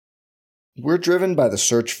We're driven by the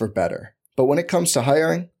search for better. But when it comes to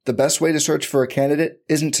hiring, the best way to search for a candidate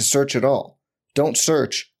isn't to search at all. Don't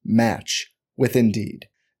search, match with Indeed.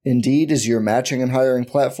 Indeed is your matching and hiring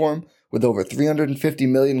platform with over 350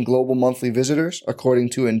 million global monthly visitors,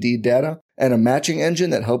 according to Indeed data, and a matching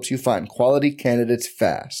engine that helps you find quality candidates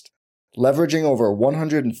fast. Leveraging over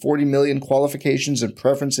 140 million qualifications and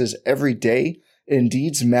preferences every day,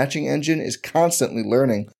 Indeed's matching engine is constantly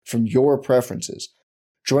learning from your preferences.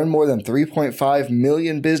 Join more than 3.5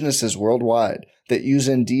 million businesses worldwide that use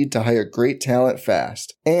Indeed to hire great talent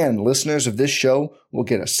fast. And listeners of this show will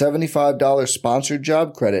get a $75 sponsored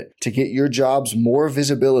job credit to get your jobs more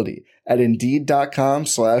visibility at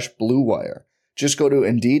Indeed.com/Blue Wire. Just go to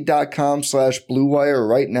Indeed.com/Blue Wire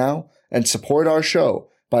right now and support our show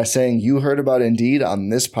by saying you heard about Indeed on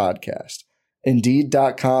this podcast.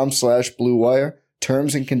 Indeed.com/Blue Wire.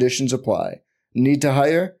 Terms and conditions apply. Need to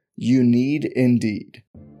hire? You need Indeed.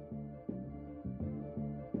 In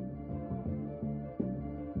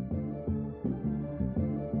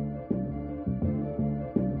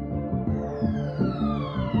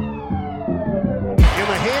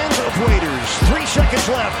the hands of Waiters, 3 seconds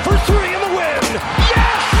left for 3 in the win.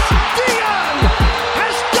 Yes! Dion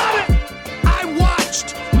has done it! I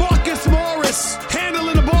watched Marcus Morris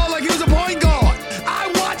handling the ball like he was a point guard.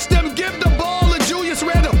 I watched them give the ball to Julius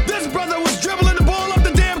Randle. This brother was dribbling the ball up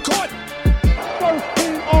the damn court. First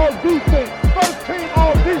team all defense. First team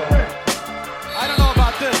all defense. I don't know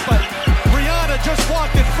about this, but Rihanna just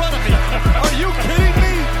walked in front of me. Are you kidding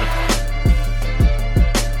me?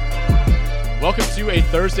 Welcome to a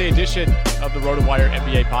Thursday edition of the RotoWire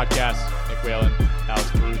NBA podcast. Nick Whalen, Alex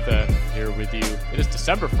Barutha here with you. It is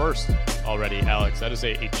December 1st already, Alex. That is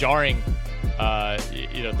a jarring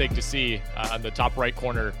thing to see on the top right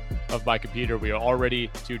corner of my computer. We are already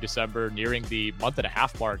to December, nearing the month and a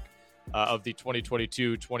half mark of the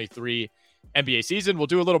 2022-23 NBA season. We'll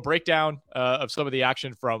do a little breakdown of some of the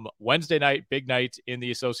action from Wednesday night, big night in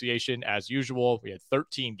the association as usual. We had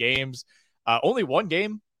 13 games, only one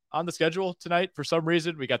game on the schedule tonight for some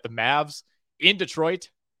reason. We got the Mavs in Detroit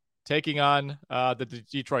taking on the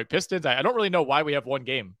Detroit Pistons. I don't really know why we have one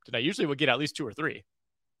game tonight. Usually we'll get at least 2 or 3.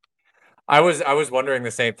 I was wondering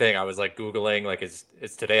the same thing. I was like Googling, like, is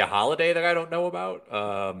today a holiday that I don't know about?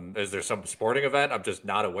 Is there some sporting event I'm just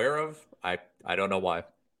not aware of? I don't know why.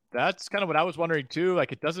 That's kind of what I was wondering too.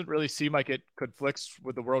 Like, it doesn't really seem like it conflicts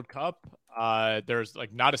with the World Cup. There's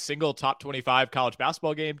like not a single top 25 college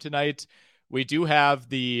basketball game tonight. We do have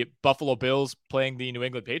the Buffalo Bills playing the New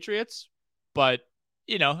England Patriots, but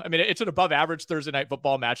it's an above average Thursday night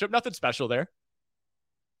football matchup. Nothing special there.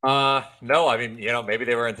 No, maybe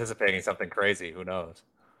they were anticipating something crazy. Who knows?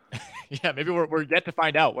 Yeah, maybe we're yet to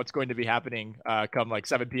find out what's going to be happening come like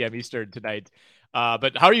 7 p.m. Eastern tonight.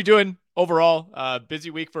 But how are you doing overall? Busy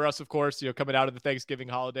week for us, of course, coming out of the Thanksgiving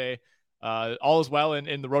holiday. All is well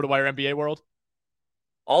in the RotoWire NBA world?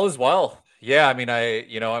 All is well. Yeah,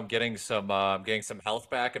 I'm getting some health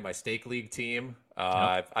back in my stake league team.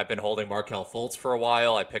 I've been holding Markelle Fultz for a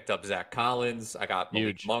while. I picked up Zach Collins. I got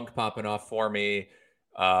Malik Monk popping off for me.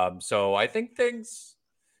 So I think things,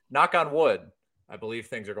 knock on wood, I believe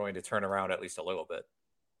things are going to turn around at least a little bit.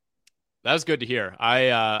 That's good to hear.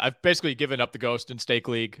 I've basically given up the ghost in stake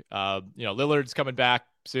league. Lillard's coming back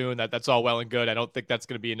soon. That's all well and good. I don't think that's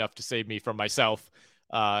going to be enough to save me from myself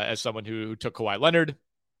as someone who took Kawhi Leonard.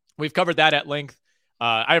 We've covered that at length.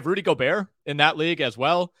 I have Rudy Gobert in that league as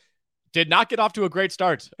well. Did not get off to a great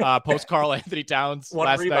start post Karl Anthony Towns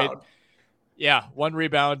last night. Yeah, 1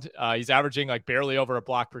 rebound. He's averaging like barely over a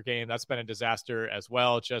block per game. That's been a disaster as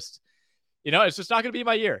well. It's just not going to be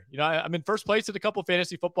my year. I'm in first place in a couple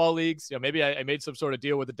fantasy football leagues. Maybe I made some sort of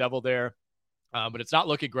deal with the devil there, but it's not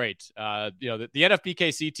looking great. The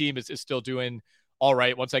NFBKC team is still doing all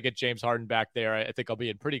right. Once I get James Harden back there, I think I'll be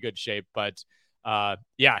in pretty good shape. But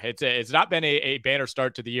it's not been a banner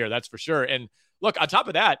start to the year, that's for sure. And look, on top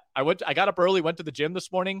of that, I got up early, went to the gym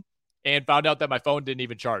this morning, and found out that my phone didn't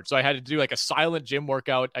even charge. So I had to do like a silent gym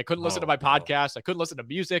workout. I couldn't listen to my podcast. I couldn't listen to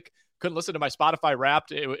music. Couldn't listen to my Spotify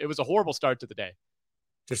Wrapped. It was a horrible start to the day.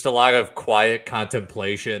 Just a lot of quiet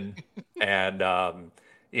contemplation and,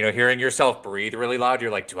 hearing yourself breathe really loud. You're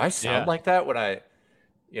like, do I sound like that when I,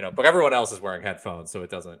 but everyone else is wearing headphones, so it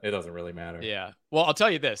doesn't really matter. Yeah. Well, I'll tell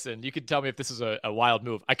you this, and you can tell me if this is a wild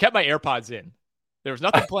move. I kept my AirPods in. There was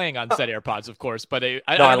nothing playing on said AirPods, of course, but I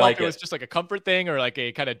don't know if it was just like a comfort thing or like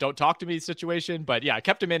a kind of don't talk to me situation. But yeah, I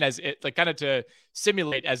kept them in as it like kind of to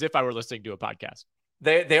simulate as if I were listening to a podcast.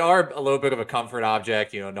 They are a little bit of a comfort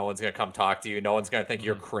object. No one's going to come talk to you. No one's going to think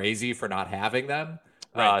you're crazy for not having them.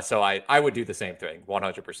 Right. So I would do the same thing,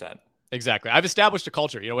 100%. Exactly. I've established a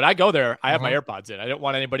culture. When I go there, I have my AirPods in. I don't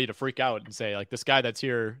want anybody to freak out and say, like, this guy that's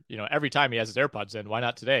here, every time he has his AirPods in. Why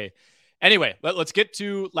not today? Anyway, let's get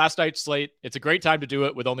to last night's slate. It's a great time to do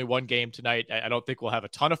it with only one game tonight. I don't think we'll have a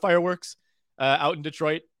ton of fireworks out in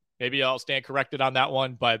Detroit. Maybe I'll stand corrected on that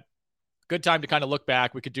one, but good time to kind of look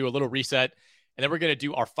back. We could do a little reset, and then we're going to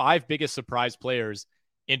do our 5 biggest surprise players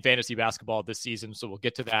in fantasy basketball this season. So we'll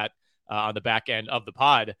get to that on the back end of the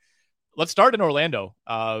pod. Let's start in Orlando.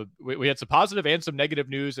 We had some positive and some negative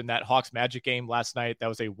news in that Hawks Magic game last night. That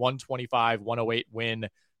was a 125-108 win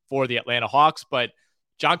for the Atlanta Hawks, but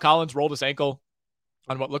John Collins rolled his ankle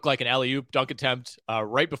on what looked like an alley-oop dunk attempt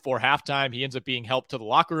right before halftime. He ends up being helped to the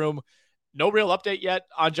locker room. No real update yet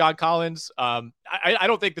on John Collins. I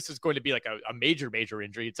don't think this is going to be like a major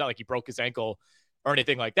injury. It's not like he broke his ankle or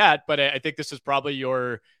anything like that, but I think this is probably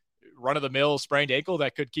your run-of-the-mill sprained ankle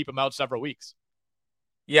that could keep him out several weeks.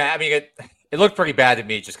 Yeah, I mean, it looked pretty bad to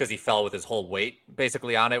me just because he fell with his whole weight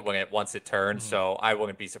basically on it once it turned. Mm-hmm. So I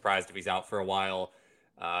wouldn't be surprised if he's out for a while.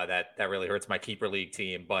 That really hurts my keeper league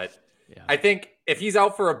team. But yeah. I think if he's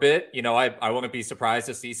out for a bit, I wouldn't be surprised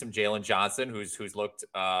to see some Jalen Johnson, who's looked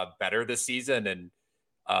better this season. And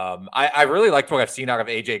I really liked what I've seen out of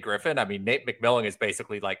AJ Griffin. I mean, Nate McMillan is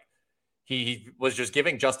basically like, he was just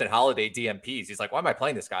giving Justin Holiday DMPs. He's like, why am I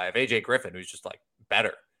playing this guy? I have AJ Griffin, who's just like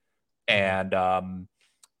better. And, I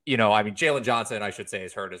mean, Jalen Johnson, I should say,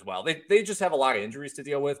 is hurt as well. They just have a lot of injuries to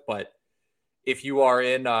deal with. But if you are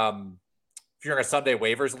in, if you're in a Sunday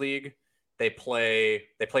waivers league, they play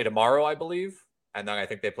tomorrow, I believe. And then I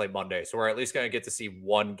think they play Monday. So we're at least going to get to see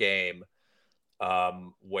one game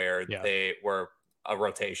where a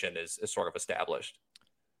rotation is sort of established.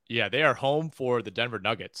 Yeah, they are home for the Denver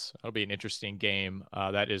Nuggets. That'll be an interesting game.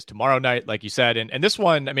 That is tomorrow night, like you said. And this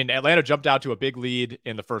one, I mean, Atlanta jumped out to a big lead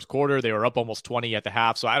in the first quarter. They were up almost 20 at the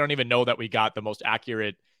half. So I don't even know that we got the most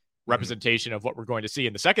accurate representation of what we're going to see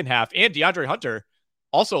in the second half. And DeAndre Hunter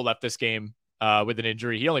also left this game with an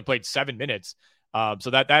injury. He only played 7 minutes. So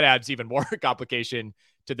that adds even more complication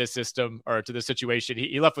to this system or to this situation.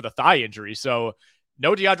 He left with a thigh injury. So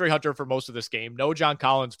no DeAndre Hunter for most of this game. No John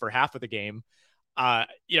Collins for half of the game.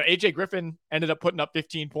 AJ Griffin ended up putting up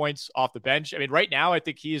 15 points off the bench. I mean, right now, I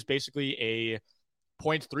think he is basically a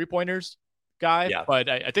points 3-pointers guy, but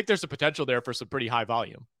I think there's a potential there for some pretty high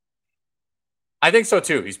volume. I think so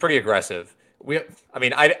too. He's pretty aggressive.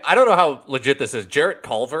 I don't know how legit this is. Jarrett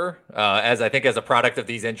Culver, as a product of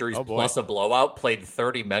these injuries plus a blowout, played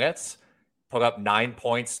 30 minutes, put up 9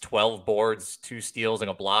 points, 12 boards, 2 steals,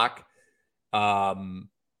 and a block.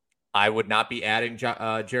 I would not be adding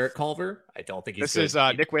Jarrett Culver. I don't think he's This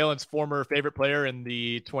is Nick Whalen's former favorite player in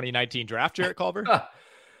the 2019 draft, Jarrett Culver.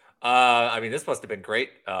 This must have been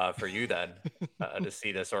great for you then to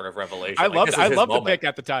see this sort of revelation. I loved the pick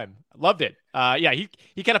at the time. Loved it.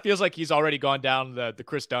 He kind of feels like he's already gone down the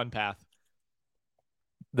Chris Dunn path.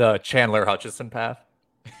 The Chandler Hutchison path.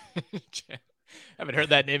 Haven't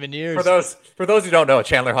heard that name in years. For those who don't know,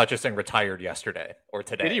 Chandler Hutchison retired yesterday or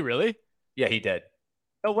today. Did he really? Yeah, he did.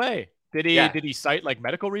 No way. Did he cite like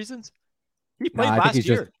medical reasons? He played last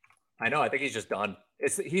year. I know. I think he's just done.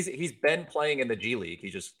 He's been playing in the G League.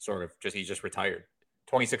 He just retired.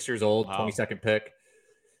 26 years old, wow. 22nd pick.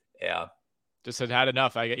 Yeah. Just had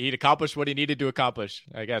enough. He'd accomplished what he needed to accomplish.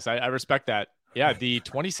 I guess I respect that. Yeah. The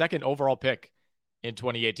 22nd overall pick in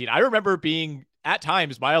 2018. I remember being at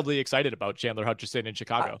times mildly excited about Chandler Hutchison in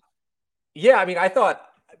Chicago. I thought,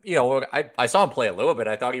 I saw him play a little bit.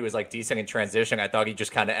 I thought he was like decent in transition. I thought he'd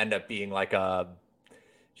just kind of end up being like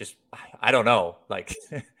I don't know, like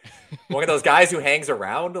one of those guys who hangs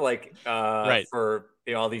around right. for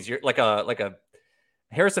all these years, like a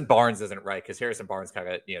Harrison Barnes isn't right because Harrison Barnes kind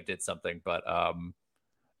of did something, but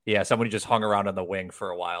someone who just hung around on the wing for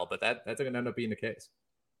a while. But that's going to end up being the case.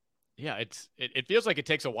 Yeah, it feels like it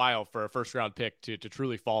takes a while for a first round pick to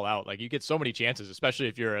truly fall out. Like you get so many chances, especially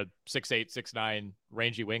if you're a 6'8", 6'9"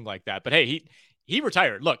 rangy wing like that. But hey, he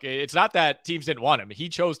retired. Look, it's not that teams didn't want him. He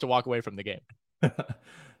chose to walk away from the game.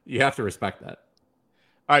 You have to respect that.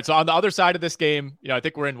 All right, so on the other side of this game, I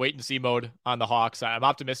think we're in wait and see mode on the Hawks. I'm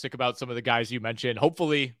optimistic about some of the guys you mentioned.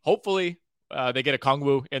 Hopefully, they get a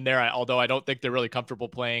Okongwu in there, although I don't think they're really comfortable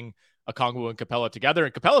playing Okongwu and Capella together.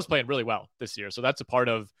 And Capella's playing really well this year, so that's a part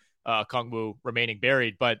of Okongwu remaining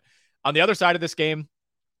buried. But on the other side of this game,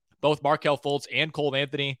 both Markelle Fultz and Cole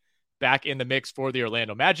Anthony back in the mix for the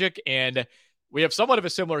Orlando Magic. And we have somewhat of a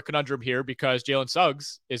similar conundrum here because Jalen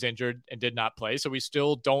Suggs is injured and did not play. So we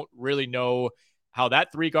still don't really know how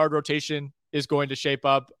that 3-guard rotation is going to shape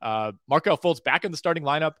up. Markelle Fultz back in the starting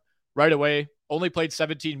lineup right away, only played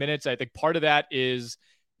 17 minutes. I think part of that is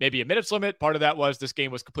maybe a minutes limit. Part of that was this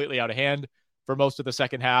game was completely out of hand for most of the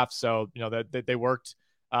second half. So, that they worked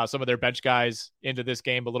some of their bench guys into this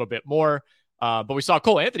game a little bit more. But we saw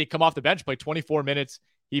Cole Anthony come off the bench, play 24 minutes.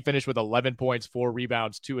 He finished with 11 points, 4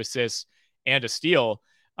 rebounds, 2 assists, and a steal.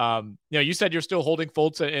 You said you're still holding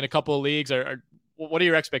Fultz in a couple of leagues. What are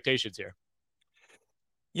your expectations here?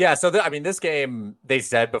 Yeah, so this game, they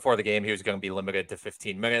said before the game he was going to be limited to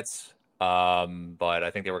 15 minutes. But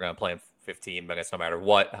I think they were going to play him 15 minutes no matter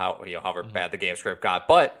what, however bad the game script got.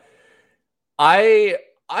 But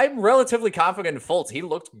I'm relatively confident in Fultz. He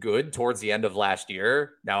looked good towards the end of last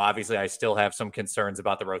year. Now, obviously, I still have some concerns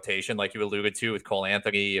about the rotation, like you alluded to with Cole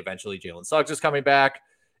Anthony. Eventually, Jalen Suggs is coming back.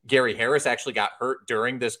 Gary Harris actually got hurt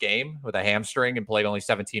during this game with a hamstring and played only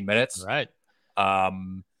 17 minutes. Right.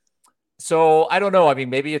 So I don't know. I mean,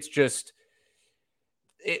 maybe it's just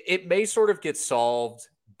it may sort of get solved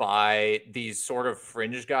by these sort of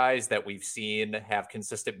fringe guys that we've seen have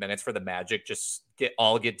consistent minutes for the Magic. Just get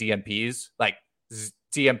DNPs, like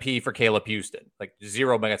DNP for Caleb Houston, like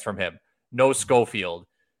 0 minutes from him. No Schofield,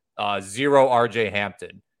 0 RJ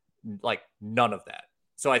Hampton, like none of that.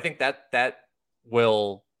 So I think that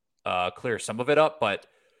will clear some of it up. But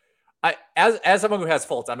as someone who has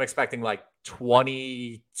Fultz, I'm expecting like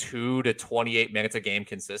 22 to 28 minutes a game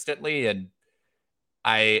consistently. And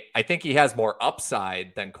I think he has more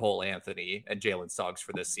upside than Cole Anthony and Jalen Suggs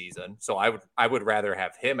for this season. So I would rather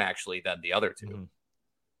have him actually than the other two. Mm-hmm.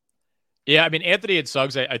 Yeah, I mean, Anthony and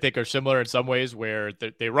Suggs, I think, are similar in some ways where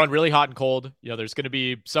they run really hot and cold. There's going to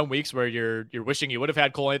be some weeks where you're wishing you would have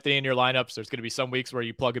had Cole Anthony in your lineups. There's going to be some weeks where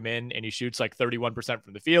you plug him in and he shoots like 31%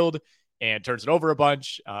 from the field and turns it over a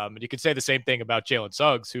bunch. And you can say the same thing about Jalen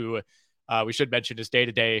Suggs, who we should mention is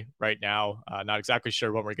day-to-day right now. Not exactly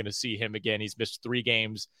sure when we're going to see him again. He's missed 3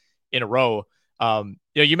 games in a row.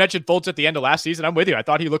 You mentioned Fultz at the end of last season. I'm with you. I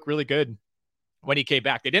thought he looked really good when he came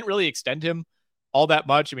back. They didn't really extend him all that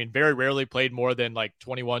much. I mean, very rarely played more than like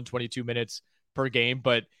 21, 22 minutes per game.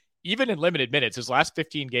 But even in limited minutes, his last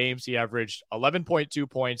 15 games, he averaged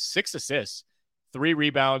 11.2 points, 6 assists, 3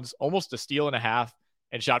 rebounds, almost a steal and a half,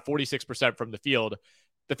 and shot 46% from the field.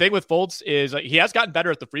 The thing with Fultz is he has gotten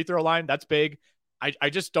better at the free throw line. That's big. I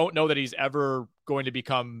just don't know that he's ever going to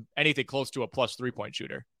become anything close to a plus 3-point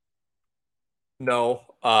shooter. No,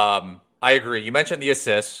 I agree. You mentioned the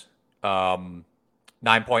assists.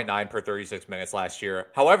 9.9 per 36 minutes last year.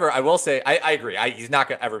 However, I will say, I agree. He's not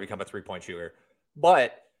going to ever become a 3-point shooter.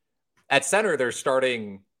 But at center, they're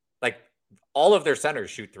starting, like, all of their centers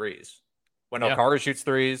shoot threes. Wendell Carter shoots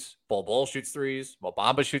threes. Bol Bol shoots threes. Mo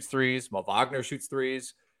Bamba shoots threes. Mo Wagner shoots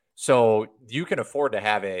threes. So you can afford to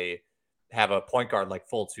have a point guard like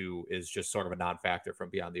Fultz who is just sort of a non-factor from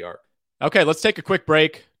beyond the arc. Okay, let's take a quick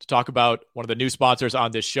break to talk about one of the new sponsors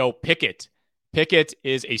on this show, Pikkit. Pikkit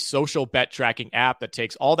is a social bet tracking app that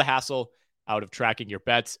takes all the hassle out of tracking your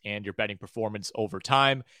bets and your betting performance over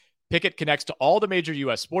time. Pikkit connects to all the major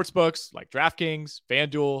U.S. sportsbooks like DraftKings,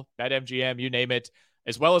 FanDuel, BetMGM, you name it,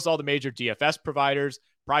 as well as all the major DFS providers,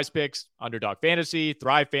 PrizePicks, Underdog Fantasy,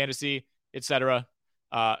 Thrive Fantasy, etc.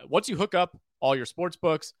 Once you hook up all your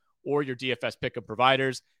sportsbooks or your DFS pick'em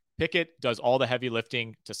providers, Pikkit does all the heavy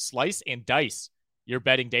lifting to slice and dice your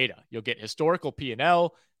betting data. You'll get historical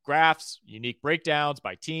P&L, graphs, unique breakdowns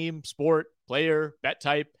by team, sport, player, bet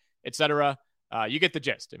type, etc. You get the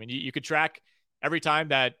gist. I mean, you could track every time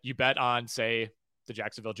that you bet on, say, the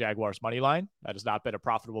Jacksonville Jaguars money line. That has not been a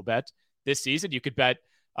profitable bet this season. You could bet,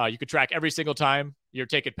 you could track every single time you're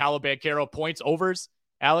taking Paolo Banchero points overs.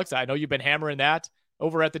 Alex, I know you've been hammering that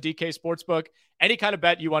over at the DK Sportsbook. Any kind of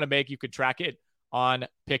bet you want to make, you could track it on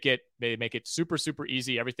Pikkit. They make it super, super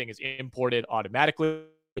easy. Everything is imported automatically.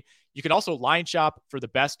 You can also line shop for the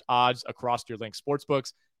best odds across your linked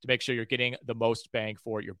sportsbooks to make sure you're getting the most bang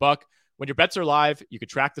for your buck. When your bets are live, you can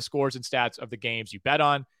track the scores and stats of the games you bet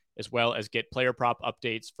on, as well as get player prop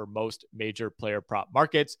updates for most major player prop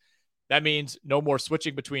markets. That means no more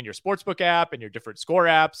switching between your sportsbook app and your different score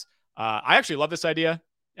apps. I actually love this idea,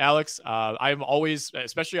 Alex. I'm always,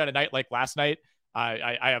 especially on a night like last night,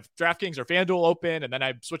 I have DraftKings or FanDuel open, and then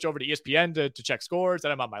I switch over to ESPN to check scores.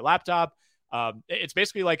 Then I'm on my laptop. It's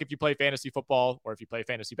basically like if you play fantasy football or if you play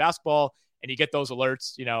fantasy basketball and you get those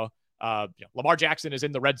alerts, Lamar Jackson is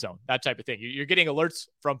in the red zone, that type of thing. You're getting alerts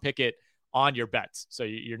from Pikkit on your bets. So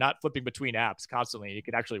you're not flipping between apps constantly. You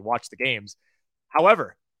can actually watch the games.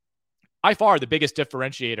 However, by far the biggest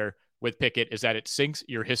differentiator with Pikkit is that it syncs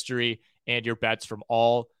your history and your bets from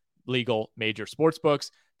all legal major sports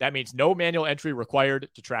books. That means no manual entry required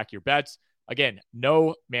to track your bets. Again,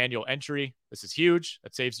 no manual entry. This is huge.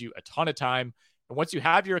 That saves you a ton of time. And once you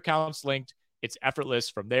have your accounts linked, it's effortless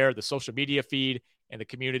from there. The social media feed and the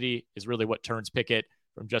community is really what turns Pikkit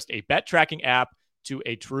from just a bet tracking app to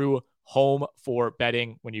a true home for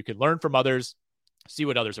betting, when you can learn from others, see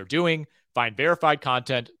what others are doing, find verified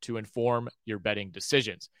content to inform your betting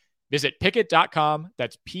decisions. Visit Pikkit.com.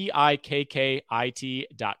 That's Pikkit.com.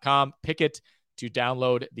 Pikkit to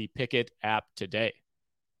download the Pikkit app today.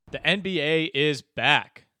 The NBA is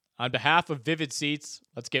back. On behalf of Vivid Seats,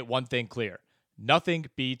 let's get one thing clear. Nothing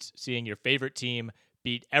beats seeing your favorite team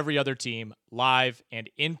beat every other team live and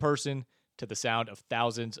in person to the sound of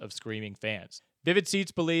thousands of screaming fans. Vivid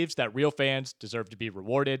Seats believes that real fans deserve to be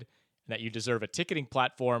rewarded and that you deserve a ticketing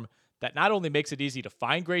platform that not only makes it easy to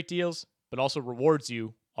find great deals, but also rewards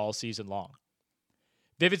you all season long.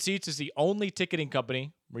 Vivid Seats is the only ticketing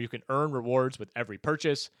company where you can earn rewards with every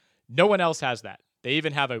purchase. No one else has that. They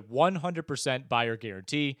even have a 100% buyer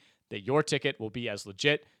guarantee that your ticket will be as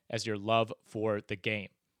legit as your love for the game.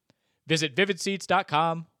 Visit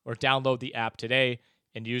vividseats.com or download the app today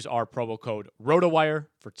and use our promo code ROTOWIRE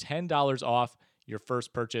for $10 off your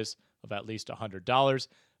first purchase of at least $100.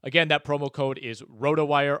 Again, that promo code is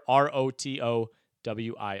ROTOWIRE, ROTOWIRE,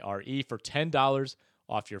 for $10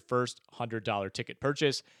 off your first $100 ticket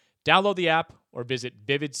purchase. Download the app or visit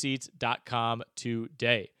vividseats.com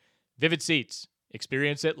today. Vivid Seats.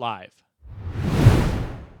 Experience it live.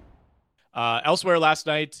 Elsewhere last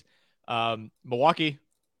night, Milwaukee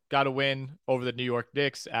got a win over the New York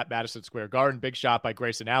Knicks at Madison Square Garden. Big shot by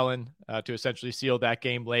Grayson Allen to essentially seal that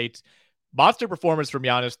game late. Monster performance from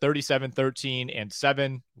Giannis, 37, 13, and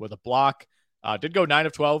 7 with a block. Did go 9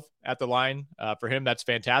 of 12 at the line. For him, that's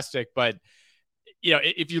fantastic. But, you know,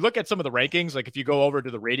 if you look at some of the rankings, like if you go over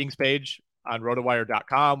to the ratings page on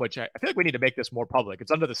rotowire.com, which I feel like we need to make this more public.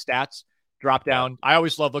 It's under the stats drop down. I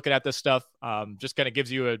always love looking at this stuff. Just kind of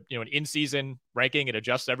gives you an in-season ranking. It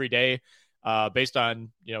adjusts every day based on,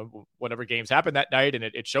 whatever games happen that night. And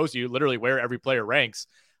it shows you literally where every player ranks.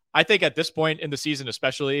 I think at this point in the season,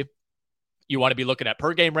 especially, you want to be looking at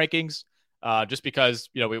per game rankings just because,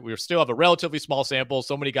 we still have a relatively small sample.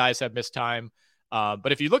 So many guys have missed time.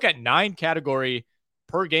 But if you look at 9 category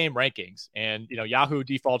per game rankings and, Yahoo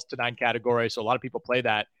defaults to 9 categories. So a lot of people play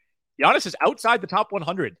that. Giannis is outside the top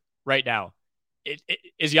 100 right now.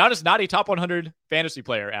 Is Giannis not a top 100 fantasy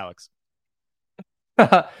player, Alex?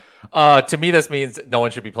 To me, this means no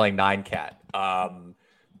one should be playing 9-cat.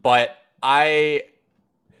 But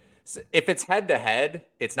if it's head-to-head,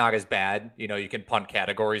 it's not as bad. You can punt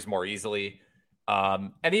categories more easily.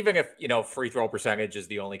 And even if, free throw percentage is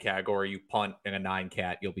the only category you punt in a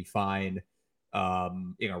 9-cat, you'll be fine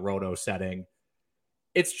in a roto setting.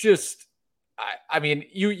 It's just, I mean,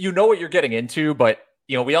 you know what you're getting into, but,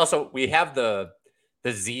 we have the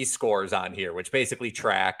Z scores on here, which basically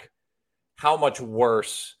track how much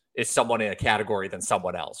worse is someone in a category than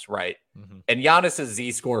someone else, right? Mm-hmm. And Giannis's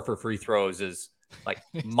Z score for free throws is like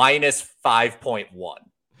minus 5.1.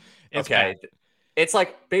 Okay. Bad. It's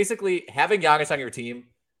like basically having Giannis on your team,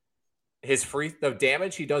 the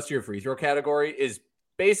damage he does to your free throw category is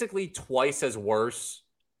basically twice as worse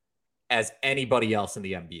as anybody else in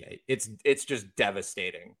the NBA. It's just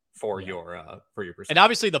devastating for your percentage. And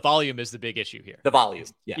obviously the volume is the big issue here. The volume,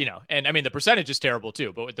 yeah. And I mean, the percentage is terrible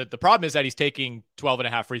too, but the problem is that he's taking 12 and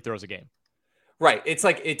a half free throws a game. Right. It's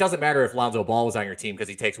like, it doesn't matter if Lonzo Ball was on your team because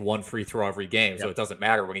he takes 1 free throw every game. So it doesn't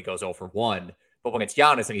matter when he goes 0 for 1. But when it's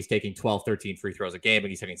Giannis and he's taking 12, 13 free throws a game and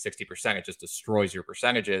he's hitting 60%, it just destroys your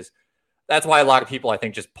percentages. That's why a lot of people, I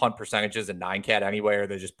think, just punt percentages in 9-cat anyway, or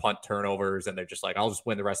they just punt turnovers and they're just like, I'll just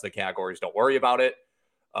win the rest of the categories. Don't worry about it.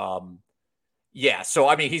 So,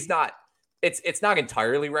 I mean, it's not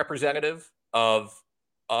entirely representative of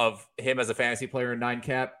him as a fantasy player in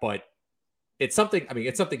 9-cat, but it's something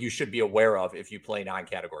you should be aware of if you play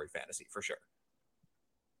 9-category fantasy for sure.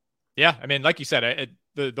 Yeah. I mean, like you said,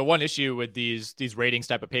 the one issue with these ratings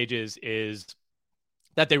type of pages is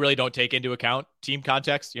that they really don't take into account team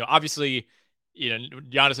context. Obviously,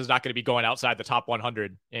 Giannis is not going to be going outside the top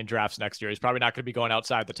 100 in drafts next year. He's probably not going to be going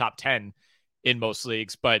outside the top 10 in most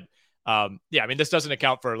leagues. But I mean, this doesn't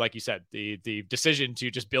account for, like you said, the decision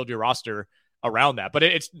to just build your roster around that. But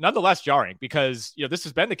it's nonetheless jarring because, this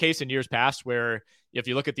has been the case in years past where if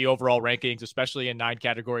you look at the overall rankings, especially in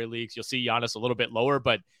 9-category leagues, you'll see Giannis a little bit lower,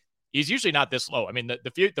 but he's usually not this low. I mean,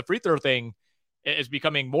 the free throw thing is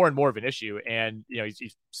becoming more and more of an issue. And,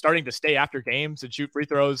 he's starting to stay after games and shoot free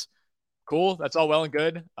throws. Cool. That's all well and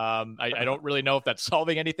good. I don't really know if that's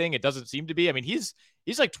solving anything. It doesn't seem to be. I mean, he's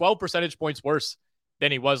like 12 percentage points worse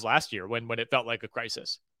than he was last year when it felt like a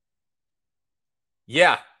crisis.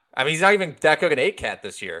 Yeah. I mean, he's not even that good at 8-cat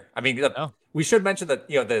this year. I mean, we should mention that,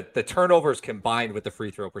 the turnovers combined with the free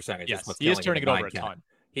throw percentage. Yes, he is turning it over a ton.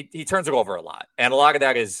 He turns it over a lot. And a lot of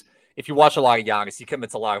that is, if you watch a lot of Giannis, he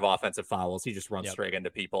commits a lot of offensive fouls. He just runs straight into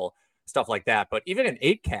people, stuff like that. But even in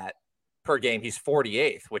 8-cat, per game. He's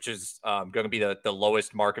 48th, which is going to be the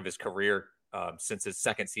lowest mark of his career since his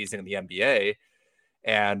second season in the NBA.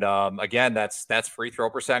 And again, that's free throw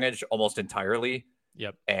percentage almost entirely.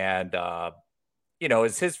 Yep. And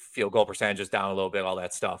his field goal percentage is down a little bit, all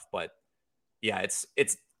that stuff. But yeah, it's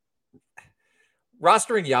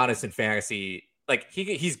rostering Giannis in fantasy. Like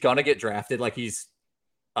he's gonna get drafted. Like he's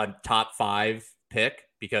a top 5 pick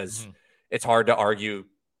because it's hard to argue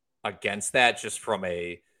against that just from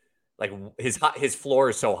his floor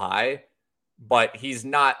is so high, but he's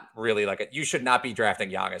not really you should not be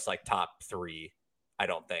drafting Giannis like top 3. I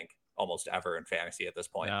don't think almost ever in fantasy at this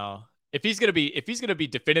point. No, if he's gonna be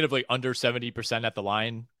definitively under 70% at the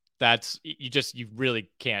line, you really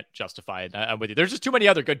can't justify it. I'm with you. There's just too many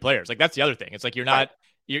other good players. Like that's the other thing. It's like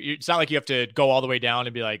it's not like you have to go all the way down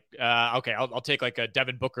and be like, okay, I'll take like a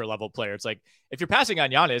Devin Booker level player. It's like if you're passing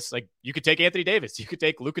on Giannis, like you could take Anthony Davis, you could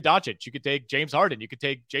take Luka Doncic, you could take James Harden, you could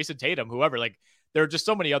take Jason Tatum, whoever. Like there are just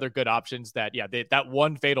so many other good options that that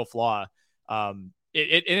one fatal flaw.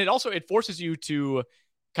 It forces you to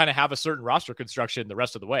kind of have a certain roster construction the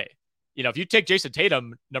rest of the way. If you take Jason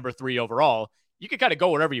Tatum number 3 overall, you can kind of go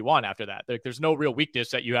wherever you want after that. There's no real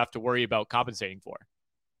weakness that you have to worry about compensating for.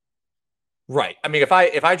 Right. I mean, if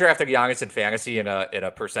I drafted Giannis in fantasy in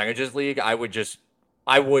a percentages league, I would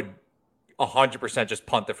 100% just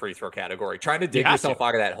punt the free throw category. Trying to dig yourself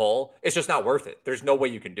out of that hole, it's just not worth it. There's no way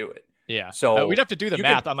you can do it. Yeah. So we'd have to do the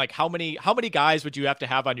math on like how many guys would you have to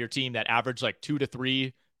have on your team that average like 2 to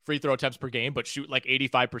 3 free throw attempts per game, but shoot like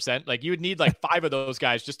 85%. Like you would need like 5 of those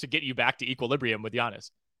guys just to get you back to equilibrium with Giannis.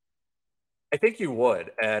 I think you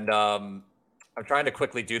would. And I'm trying to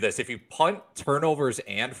quickly do this. If you punt turnovers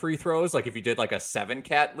and free throws, like if you did like a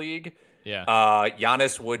 7-cat league,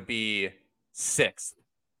 Giannis would be 6th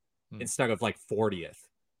instead of like 40th.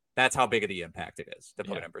 That's how big of the impact it is, to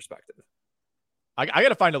put it in perspective. I got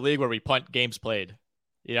to find a league where we punt games played.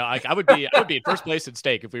 I would be in first place in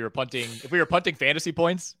stake if we were punting fantasy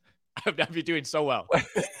points. I'd be doing so well.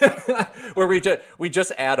 Where we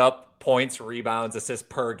just add up points, rebounds, assists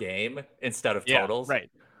per game instead of totals. Right.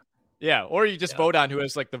 Yeah. Or you just vote on who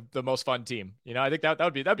has like the most fun team. I think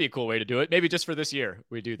that'd be a cool way to do it. Maybe just for this year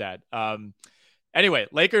we do that. Anyway,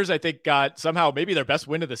 Lakers, I think, got somehow maybe their best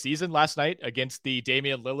win of the season last night against the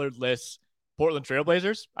Damian Lillard-less Portland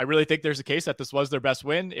Trailblazers. I really think there's a case that this was their best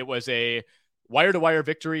win. It was a wire-to-wire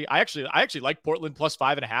victory. I actually like Portland plus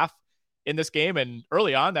 5.5 in this game, and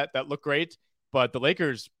early on that looked great, but the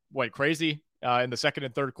Lakers went crazy in the second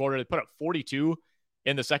and third quarter. They put up 42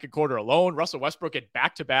 in the second quarter alone. Russell Westbrook had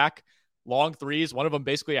back-to-back long threes, one of them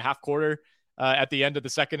basically a half quarter at the end of the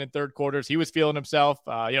second and third quarters. He was feeling himself,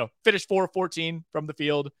 finished 4-14 from the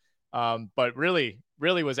field, but really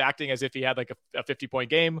was acting as if he had like a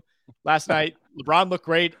 50-point game last night. LeBron looked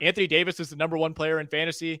great. Anthony Davis is the number 1 player in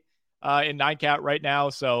fantasy in 9-cat right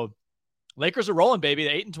now. So Lakers are rolling, baby.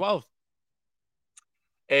 They're 8-12.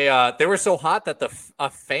 They were so hot that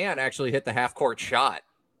a fan actually hit the half-court shot.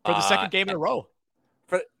 For the second game in a row.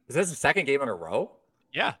 Is this the second game in a row?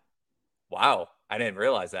 Yeah. Wow. I didn't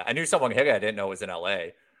realize that. I knew someone hit it. I didn't know it was in LA.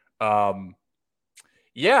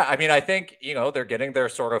 Yeah, I mean, I think, they're getting their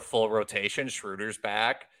sort of full rotation. Schroeder's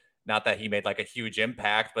back. Not that he made like a huge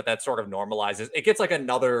impact, but that sort of normalizes. It gets like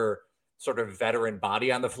another sort of veteran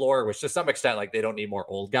body on the floor, which to some extent, like they don't need more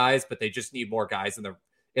old guys, but they just need more guys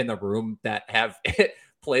in the room that have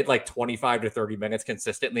played like 25 to 30 minutes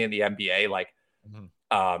consistently in the NBA. Like,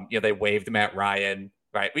 they waived Matt Ryan,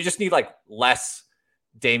 right? We just need like less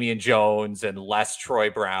Damian Jones and less Troy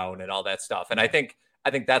Brown and all that stuff. And I think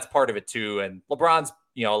that's part of it too. And LeBron's,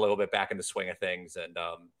 a little bit back in the swing of things. And,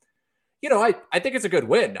 I think it's a good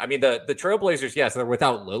win. I mean, the Trailblazers, yes, they're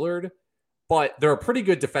without Lillard, but they're a pretty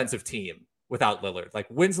good defensive team without Lillard. Like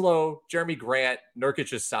Winslow, Jeremy Grant,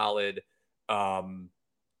 Nurkic is solid.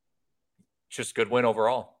 Just good win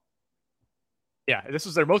overall. Yeah, this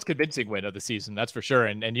was their most convincing win of the season, that's for sure.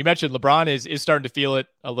 And you mentioned LeBron is starting to feel it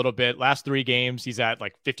a little bit. Last 3 games, he's at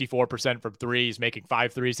like 54% from 3. He's making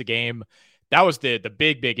 5 threes a game. That was the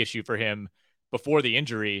big issue for him before the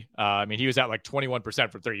injury. I mean, he was at like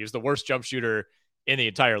 21% from 3. He was the worst jump shooter in the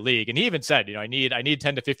entire league. And he even said, I need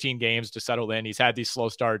 10 to 15 games to settle in. He's had these slow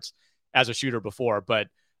starts as a shooter before, but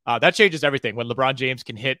that changes everything when LeBron James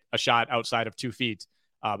can hit a shot outside of 2 feet.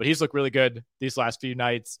 But he's looked really good these last few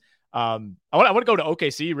nights. I want to go to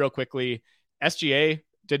OKC real quickly. SGA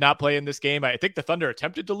did not play in this game. I think the Thunder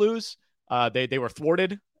attempted to lose. They were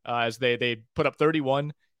thwarted as they put up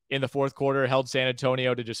 31 in the fourth quarter, held San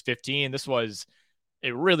Antonio to just 15. This was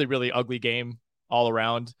a really, really ugly game all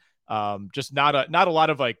around. Just not a lot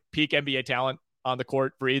of like peak NBA talent on the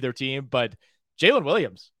court for either team, but Jalen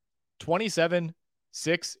Williams, 27,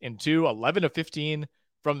 6 and 2, 11 of 15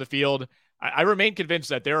 from the field. I remain convinced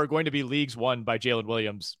that there are going to be leagues won by Jalen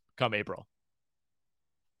Williams come April.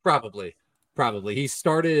 Probably. He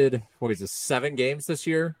started, 7 games this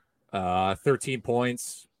year, 13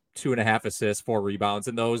 points, 2.5 assists, 4 rebounds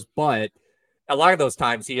in those. But a lot of those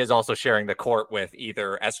times he is also sharing the court with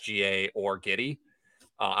either SGA or Giddey.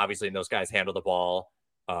 Obviously, and those guys handle the ball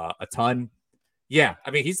a ton. Yeah,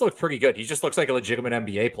 I mean, he's looked pretty good. He just looks like a legitimate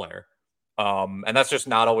NBA player. And that's just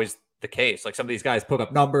not always the case. Like some of these guys put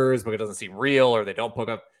up numbers, but it doesn't seem real, or they don't put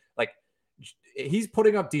up, like, he's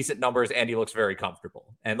putting up decent numbers and he looks very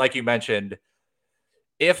comfortable. And like you mentioned,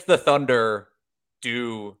 if the Thunder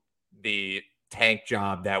do the tank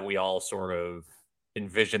job that we all sort of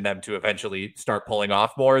envision them to eventually start pulling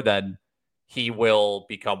off more, then he will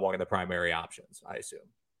become one of the primary options, I assume.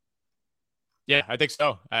 Yeah, I think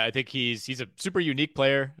so. I think he's a super unique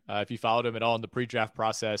player. If you followed him at all in the pre-draft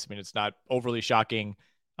process, I mean, it's not overly shocking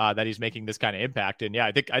that he's making this kind of impact. And yeah,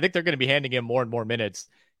 I think they're going to be handing him more and more minutes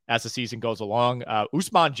as the season goes along.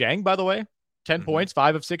 Ousmane Dieng, by the way, 10 points,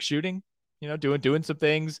 5 of 6 shooting, doing some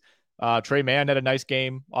things. Trey Mann had a nice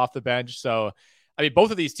game off the bench. So, I mean,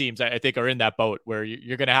 both of these teams, I think, are in that boat where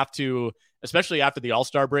you're going to have to, especially after the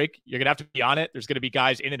All-Star break, you're going to have to be on it. There's going to be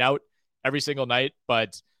guys in and out every single night,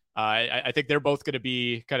 but I think they're both going to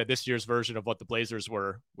be kind of this year's version of what the Blazers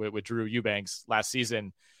were with Drew Eubanks last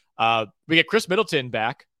season. We get Chris Middleton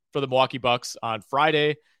back for the Milwaukee Bucks on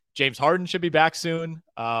Friday. James Harden should be back soon.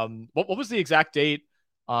 What was the exact date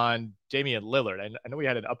on Damian Lillard? I know we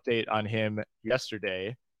had an update on him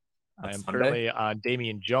yesterday. I am currently on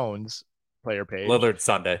Damian Jones' player page. Lillard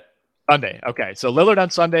Sunday. Okay, so Lillard on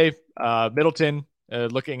Sunday. Middleton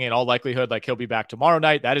looking in all likelihood like he'll be back tomorrow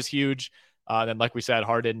night. That is huge. Then, like we said,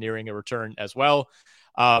 Harden nearing a return as well.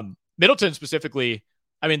 Middleton specifically,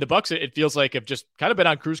 I mean, the Bucks, it feels like, have just kind of been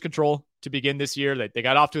on cruise control to begin this year. They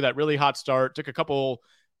got off to that really hot start, took a couple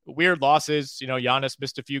weird losses. Giannis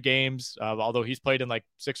missed a few games, although he's played in like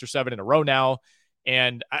 6 or 7 in a row now.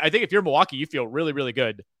 And I think if you're Milwaukee, you feel really, really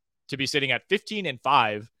good to be sitting at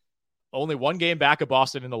 15-5, only 1 game back of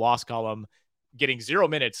Boston in the loss column, getting 0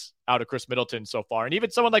 minutes out of Chris Middleton so far. And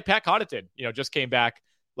even someone like Pat Connaughton, just came back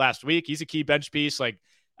last week. He's a key bench piece. Like,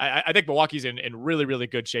 I think Milwaukee's in really, really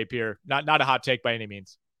good shape here. Not a hot take by any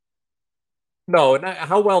means. No, and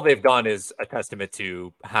how well they've done is a testament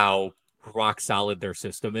to how rock solid their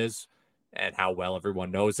system is and how well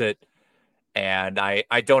everyone knows it. And I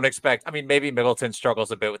don't expect, I mean, maybe Middleton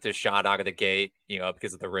struggles a bit with his shot out of the gate,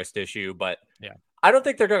 because of the wrist issue, but yeah, I don't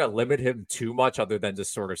think they're going to limit him too much other than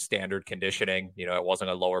just sort of standard conditioning. It wasn't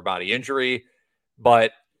a lower body injury,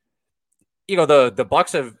 but the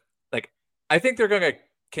Bucks have, like, I think they're going to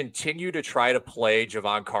continue to try to play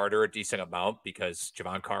Javon Carter a decent amount because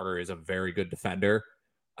Javon Carter is a very good defender.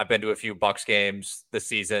 I've been to a few Bucks games this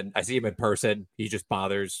season. I see him in person. He just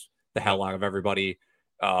bothers the hell out of everybody.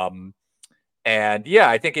 And yeah,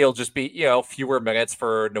 I think it'll just be, fewer minutes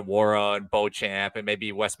for Nwora and Beauchamp and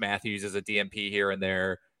maybe Wes Matthews as a DMP here and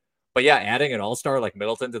there. But yeah, adding an all-star like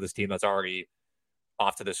Middleton to this team that's already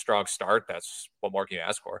off to this strong start, that's what more can you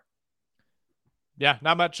ask for? Yeah,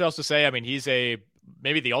 not much else to say. I mean, he's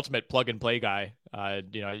maybe the ultimate plug and play guy. I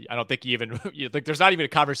don't think there's not even a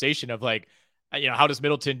conversation of like, how does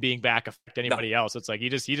Middleton being back affect anybody else? It's like he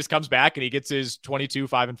just comes back and he gets his 22,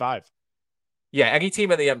 5 and 5. Yeah, any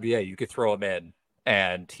team in the NBA, you could throw him in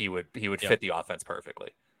and he would fit the offense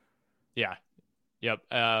perfectly. Yeah. Yep.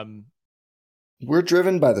 We're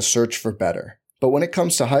driven by the search for better. But when it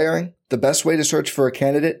comes to hiring, the best way to search for a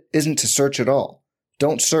candidate isn't to search at all.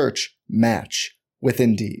 Don't search, match with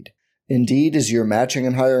Indeed. Indeed is your matching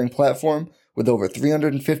and hiring platform with over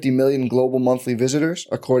 350 million global monthly visitors,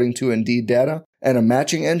 according to Indeed data, and a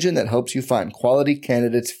matching engine that helps you find quality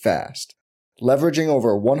candidates fast. Leveraging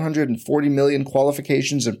over 140 million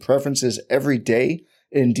qualifications and preferences every day,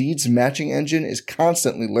 Indeed's matching engine is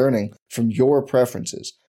constantly learning from your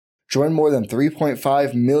preferences. Join more than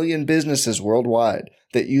 3.5 million businesses worldwide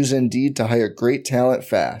that use Indeed to hire great talent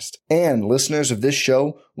fast. And listeners of this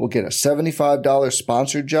show will get a $75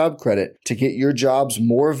 sponsored job credit to get your jobs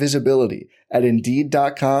more visibility at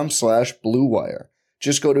Indeed.com/Blue Wire.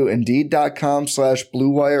 Just go to Indeed.com/Blue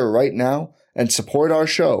Wire right now and support our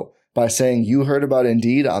show by saying you heard about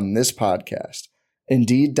Indeed on this podcast.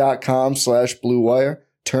 Indeed.com/Blue Wire.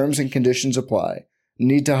 Terms and conditions apply.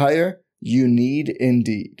 Need to hire? You need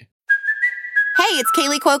Indeed. Hey, it's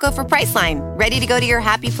Kaylee Cuoco for Priceline. Ready to go to your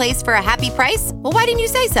happy place for a happy price? Well, why didn't you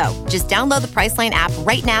say so? Just download the Priceline app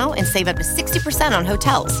right now and save up to 60% on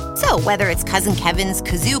hotels. So whether it's Cousin Kevin's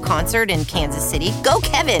Kazoo Concert in Kansas City, go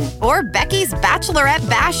Kevin, or Becky's Bachelorette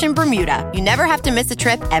Bash in Bermuda, you never have to miss a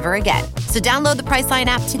trip ever again. So download the Priceline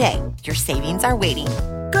app today. Your savings are waiting.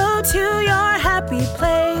 Go to your happy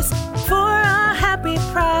place for a happy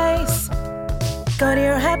price. Go to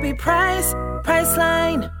your happy price,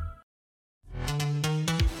 Priceline.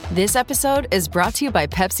 This episode is brought to you by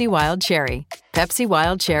Pepsi Wild Cherry. Pepsi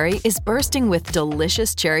Wild Cherry is bursting with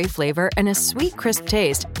delicious cherry flavor and a sweet, crisp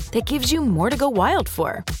taste that gives you more to go wild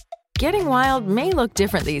for. Getting wild may look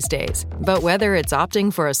different these days, but whether it's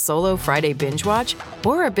opting for a solo Friday binge watch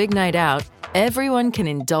or a big night out, everyone can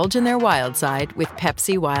indulge in their wild side with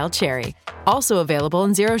Pepsi Wild Cherry. Also available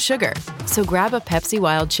in Zero Sugar. So grab a Pepsi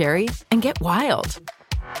Wild Cherry and get wild.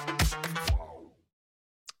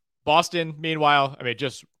 Boston, meanwhile,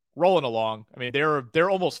 just rolling along. They're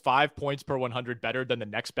almost 5 points per 100 better than the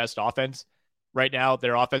next best offense. Right now,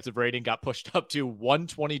 their offensive rating got pushed up to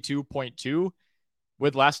 122.2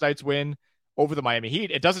 with last night's win over the Miami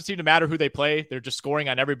Heat. It doesn't seem to matter who they play. They're just scoring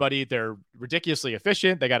on everybody. They're ridiculously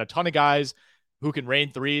efficient. They got a ton of guys who can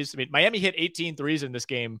rain threes. Miami hit 18 threes in this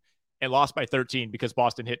game and lost by 13 because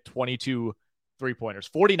Boston hit 22 3-pointers.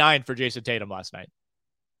 49 for Jason Tatum last night.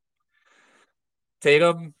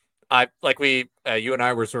 Tatum, you and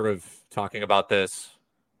I were sort of talking about this.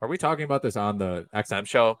 Are we talking about this on the XM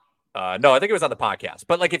show? No, I think it was on the podcast.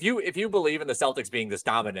 But if you believe in the Celtics being this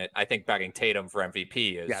dominant, I think backing Tatum for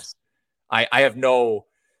MVP is. Yes. I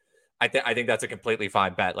think that's a completely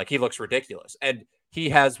fine bet. He looks ridiculous, and he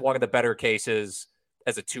has one of the better cases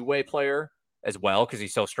as a two-way player as well because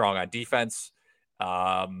he's so strong on defense.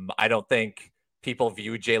 I don't think people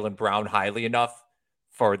view Jaylen Brown highly enough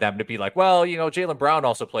for them to be like, well, Jaylen Brown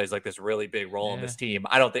also plays this really big role in this team.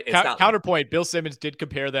 I don't think it's not counterpoint. Bill Simmons did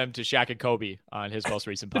compare them to Shaq and Kobe on his most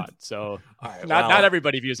recent pod. So right, not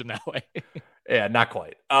everybody views them that way. Yeah, not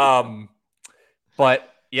quite.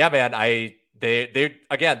 But yeah, man,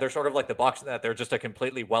 they're sort of like the Bucks in that they're just a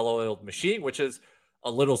completely well-oiled machine, which is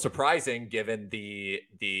a little surprising given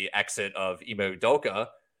the exit of Ime Udoka.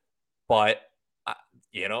 But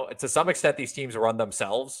to some extent, these teams run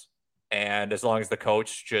themselves. And as long as the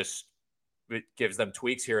coach just gives them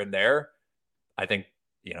tweaks here and there, I think,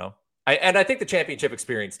 I think the championship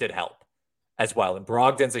experience did help as well. And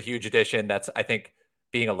Brogdon's a huge addition. That's, I think,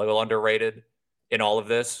 being a little underrated in all of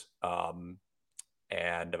this. And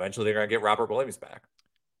eventually they're going to get Robert Williams back.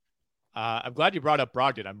 I'm glad you brought up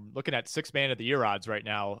Brogdon. I'm looking at 6 man of the year odds right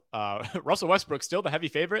now. Russell Westbrook still the heavy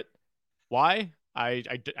favorite. Why? I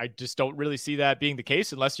just don't really see that being the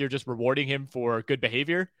case unless you're just rewarding him for good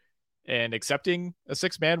behavior and accepting a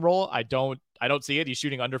 6-man role. I don't see it. He's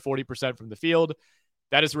shooting under 40% from the field.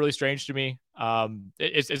 That is really strange to me.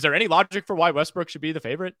 Is there any logic for why Westbrook should be the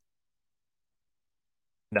favorite?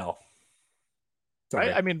 No.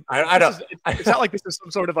 Right? I don't. It's not like this is some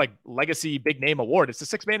sort of legacy big name award. It's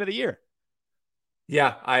the 6-man of the year.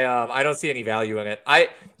 Yeah, I don't see any value in it.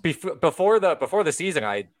 Before the season,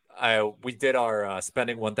 we did our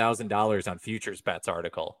spending $1,000 on futures bets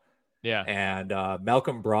article. Yeah. And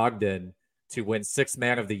Malcolm Brogdon to win 6th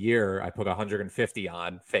man of the year, I put 150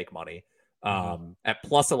 on fake money at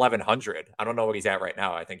plus 1,100. I don't know what he's at right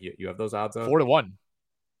now. I think you have those odds on 4-1.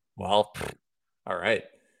 Well, all right.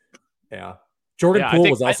 Yeah. Jordan Poole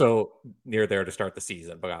was also near there to start the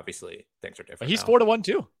season, but obviously things are different. He's 4-1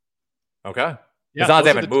 too. Okay. Yeah, his odds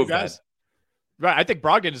haven't moved. Right. I think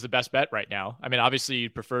Brogdon is the best bet right now. Obviously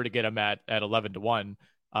you'd prefer to get him at 11-1.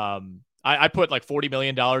 I put $40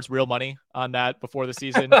 million real money on that before the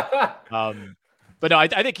season. But no, I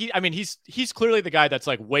think he's clearly the guy that's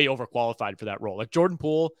way overqualified for that role. Jordan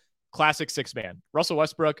Poole, classic 6-man. Russell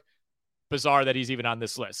Westbrook, bizarre that he's even on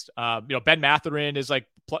this list. Ben Mathurin is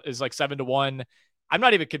 7-1. I'm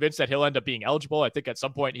not even convinced that he'll end up being eligible. I think at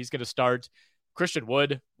some point he's going to start. Christian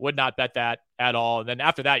Wood would not bet that at all. And then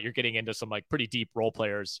after that, you're getting into some pretty deep role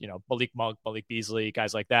players, Malik Monk, Malik Beasley,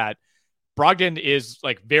 guys like that. Brogdon is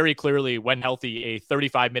very clearly, when healthy, a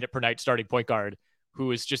 35-minute per night starting point guard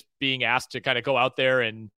who is just being asked to kind of go out there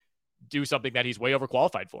and do something that he's way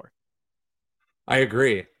overqualified for. I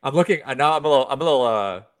agree. I'm looking now. I'm a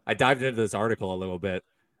little. I dived into this article a little bit.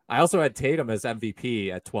 I also had Tatum as MVP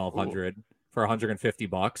at 1,200 for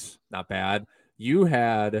 $150. Not bad. You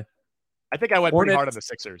had. I think I went pretty hard on the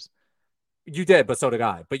Sixers. You did, but so did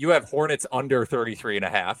I. But you have Hornets under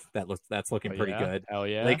 33.5. That's looking pretty good. Hell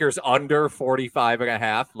yeah. Lakers under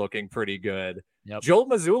 45.5, looking pretty good. Yep. Joel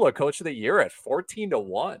Mazzulla, coach of the year at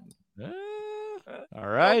 14-1. All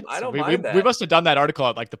right. I don't mind that. We must have done that article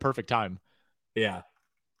at the perfect time. Yeah.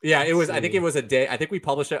 Yeah, it was. I think it was a day. I think we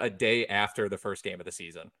published it a day after the first game of the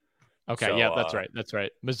season. Okay, so, yeah, that's right. That's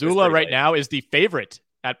right. Missoula right now is the favorite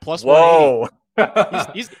at plus Whoa.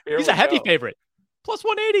 180. He's a heavy favorite. Plus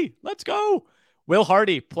 180. Let's go. Will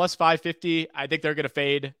Hardy plus 550. I think they're going to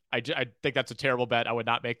fade. I think that's a terrible bet. I would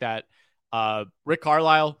not make that. Rick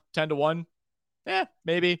Carlisle 10-1.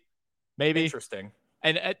 Maybe. Interesting.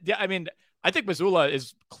 And I mean, I think Missoula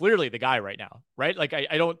is clearly the guy right now, right? Like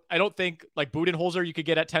I don't think like Budenholzer you could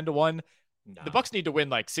get at 10-1. No. The Bucks need to win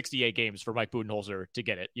like 68 games for Mike Budenholzer to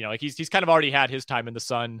get it. You know, like he's kind of already had his time in the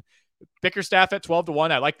sun. Bickerstaff at 12-1.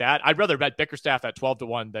 I like that. I'd rather bet Bickerstaff at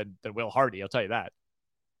 12-1 than Will Hardy. I'll tell you that.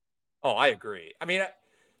 Oh, I agree. I mean,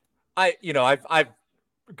 I've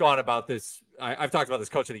gone about this. I've talked about this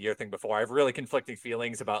Coach of the Year thing before. I have really conflicting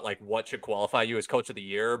feelings about like what should qualify you as Coach of the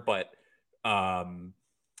Year, but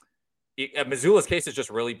Missoula's case is just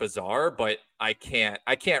really bizarre. But I can't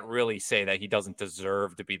really say that he doesn't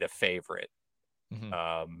deserve to be the favorite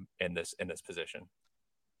in this position.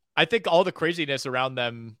 I think all the craziness around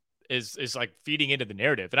them is like feeding into the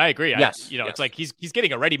narrative. And I agree. Yes. It's like he's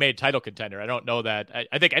getting a ready-made title contender. I don't know that.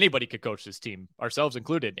 I think anybody could coach this team, ourselves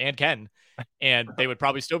included, and Ken, and they would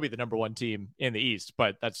probably still be the number one team in the East,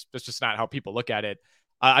 but that's just not how people look at it.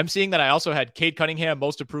 I'm seeing that I also had Cade Cunningham,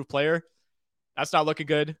 most improved player. That's not looking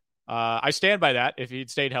good. I stand by that if he'd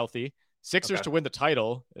stayed healthy. Sixers to win the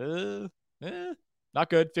title. Not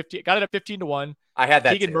good. 50. Got it at 15-1. I had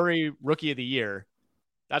that Keegan too. Murray, rookie of the year.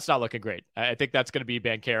 That's not looking great. I think that's going to be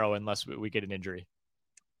Banchero unless we get an injury.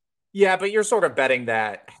 Yeah, but you're sort of betting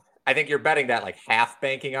that. I think you're betting that like half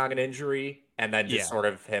banking on an injury and then just sort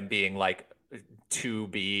of him being like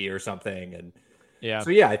 2B or something. And so,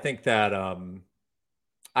 I think that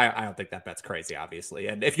I don't think that bet's crazy, obviously.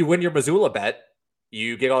 And if you win your Missoula bet,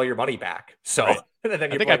 you get all your money back. So I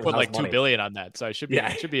think I put like $2 billion on that. So I should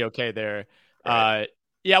be okay there. Right.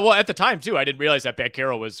 Yeah, well, at the time, too, I didn't realize that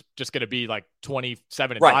Banchero was just going to be like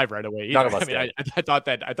 27-5 right away. None of us I thought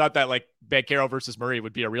that like Banchero versus Murray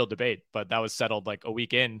would be a real debate, but that was settled like a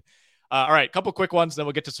week in. All right, a couple quick ones, then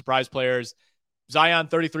we'll get to surprise players. Zion,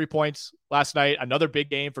 33 points last night. Another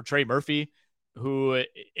big game for Trey Murphy, who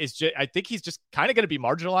is just, I think he's just kind of going to be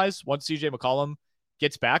marginalized once CJ McCollum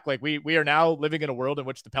gets back. Like we are now living in a world in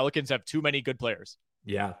which the Pelicans have too many good players.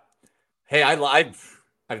 Yeah. Hey,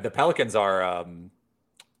 the Pelicans are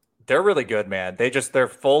they're really good, man. They're just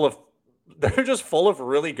full of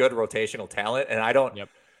really good rotational talent. And I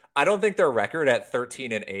don't think their record at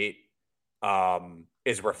 13-8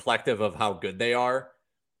 is reflective of how good they are,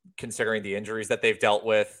 considering the injuries that they've dealt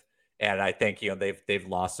with. And I think, they've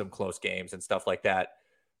lost some close games and stuff like that.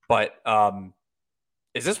 But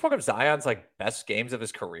is this one of Zion's like best games of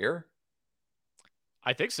his career?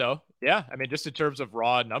 I think so. Yeah. I mean, just in terms of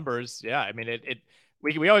raw numbers. Yeah. I mean,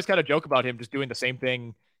 we always kind of joke about him just doing the same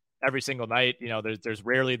thing every single night. There's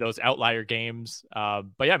rarely those outlier games. But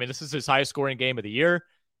yeah, I mean, this is his highest scoring game of the year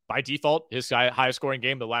by default, his highest scoring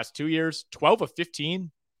game the last 2 years, 12 of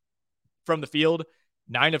 15 from the field,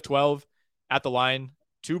 9 of 12 at the line,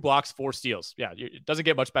 2 blocks, 4 steals. Yeah. It doesn't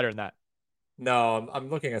get much better than that. No, I'm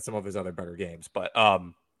looking at some of his other better games, but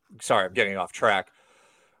sorry, I'm getting off track.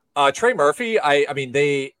 Trey Murphy, I mean,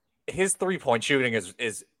 his 3-point shooting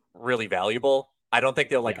is really valuable. I don't think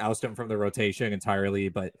they'll oust him from the rotation entirely,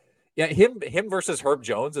 but yeah, him versus Herb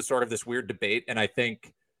Jones is sort of this weird debate. And I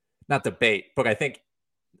think not debate, but I think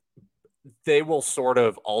they will sort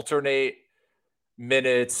of alternate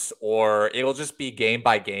minutes, or it'll just be game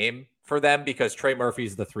by game for them because Trey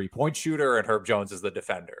Murphy's the 3-point shooter and Herb Jones is the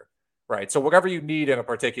defender, right? So whatever you need in a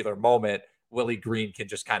particular moment, Willie Green can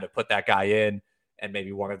just kind of put that guy in, and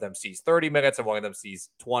maybe one of them sees 30 minutes and one of them sees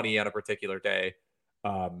 20 on a particular day.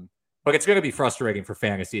 But it's going to be frustrating for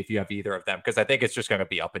fantasy if you have either of them, because I think it's just going to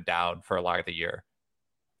be up and down for a lot of the year.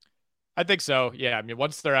 I think so. Yeah. I mean,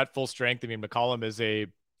 once they're at full strength, I mean, McCollum is a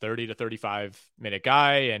 30 to 35 minute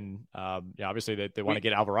guy. And obviously they want to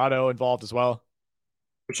get Alvarado involved as well.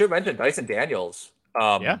 We should mention Dyson Daniels.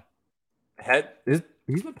 He's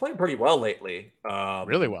been playing pretty well lately.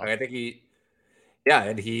 Really well. I think he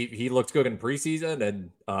looked good in preseason. And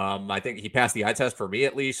I think he passed the eye test for me,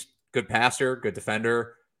 at least. Good passer, good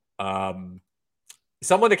defender.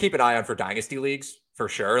 Someone to keep an eye on for dynasty leagues for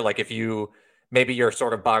sure. Like if maybe you're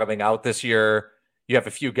sort of bottoming out this year, you have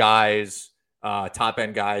a few guys, top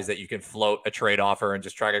end guys that you can float a trade offer and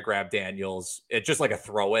just try to grab Daniels. It's just like a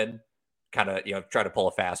throw in, kind of, try to pull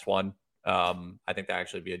a fast one. I think that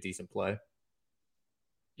actually be a decent play.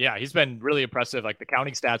 Yeah. He's been really impressive. Like the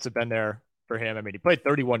counting stats have been there for him. I mean, he played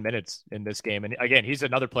 31 minutes in this game. And again, he's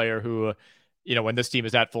another player who, when this team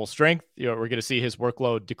is at full strength, we're going to see his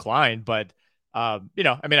workload decline, but I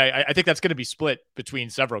think that's going to be split between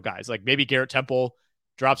several guys. Like maybe Garrett Temple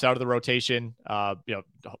drops out of the rotation.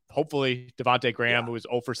 Hopefully Devontae Graham, who was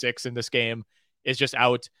 0 for 6 in this game, is just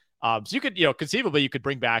out. So you could, conceivably you could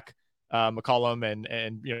bring back McCollum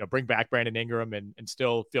and bring back Brandon Ingram and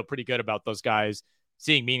still feel pretty good about those guys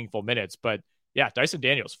seeing meaningful minutes. But yeah, Dyson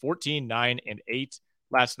Daniels, 14, 9, and 8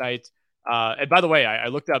 last night. And by the way, I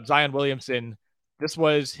looked up Zion Williamson. This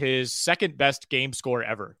was his second best game score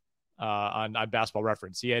ever on Basketball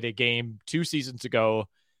Reference. He had a game 2 seasons ago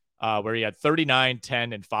where he had 39,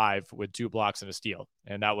 10, and 5 with 2 blocks and a steal.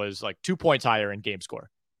 And that was like 2 points higher in game score.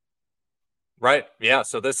 Right. Yeah.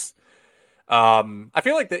 So this, I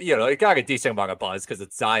feel like that, it got a decent amount of buzz because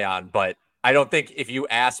it's Zion, but I don't think if you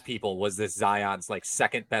ask people, was this Zion's like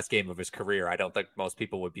second best game of his career? I don't think most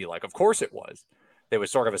people would be like, of course it was. They would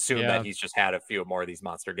sort of assume that he's just had a few more of these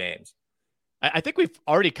monster games. I think we've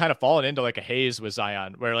already kind of fallen into like a haze with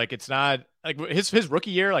Zion where like, it's not like his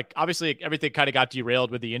rookie year, like obviously everything kind of got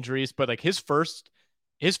derailed with the injuries, but like his first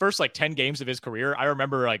like 10 games of his career, I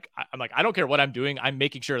remember like, I'm like, I don't care what I'm doing. I'm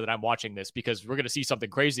making sure that I'm watching this because we're going to see something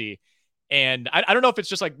crazy. And I don't know if it's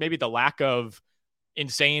just like maybe the lack of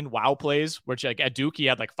insane wow plays, which like at Duke, he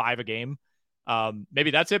had like 5 a game.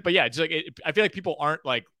 Maybe that's it. But yeah, it's like, I feel like people aren't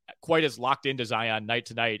like quite as locked into Zion night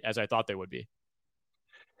to night as I thought they would be.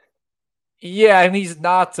 Yeah. And he's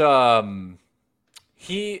not,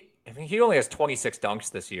 he only has 26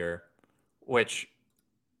 dunks this year, which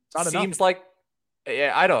seems like,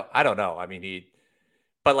 yeah, I don't know. I mean,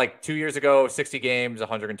 but like 2 years ago, 60 games,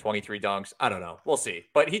 123 dunks. I don't know. We'll see.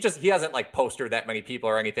 But he hasn't like postered that many people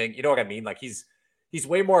or anything. You know what I mean? Like he's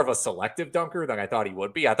way more of a selective dunker than I thought he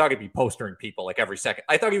would be. I thought he'd be postering people like every second.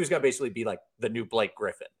 I thought he was going to basically be like the new Blake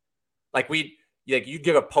Griffin. Like you'd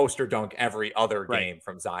give a poster dunk every other game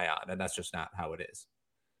from Zion, and that's just not how it is.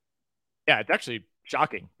 Yeah, it's actually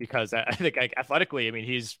shocking because I think like athletically, I mean,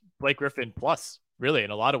 he's Blake Griffin plus really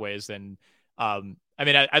in a lot of ways. And I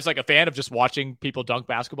mean, as like a fan of just watching people dunk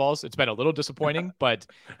basketballs, it's been a little disappointing, but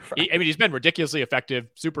he's been ridiculously effective,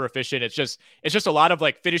 super efficient. It's just a lot of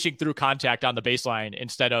like finishing through contact on the baseline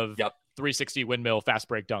instead of 360 windmill fast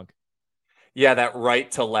break dunk. Yeah, that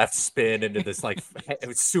right to left spin into this like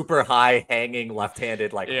super high hanging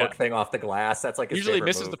left-handed hook thing off the glass. That's like his usually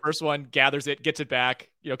misses move. The first one, gathers it, gets it back,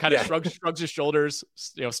 kind of shrugs his shoulders,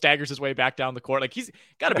 staggers his way back down the court. Like he's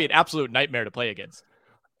got to be an absolute nightmare to play against.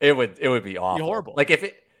 It would be awful. Be horrible. Like if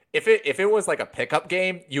it was like a pickup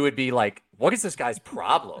game, you would be like, what is this guy's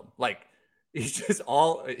problem? Like he's just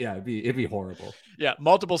it'd be horrible. Yeah,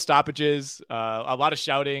 multiple stoppages, a lot of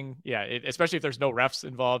shouting. Yeah, especially if there's no refs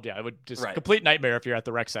involved. Yeah, it would just complete nightmare if you're at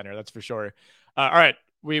the rec center. That's for sure. All right,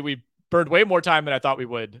 we burned way more time than I thought we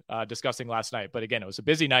would discussing last night. But again, it was a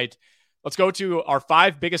busy night. Let's go to our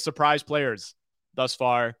 5 biggest surprise players thus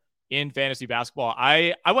far in fantasy basketball.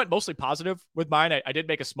 I went mostly positive with mine. I did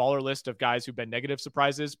make a smaller list of guys who've been negative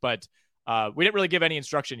surprises, but we didn't really give any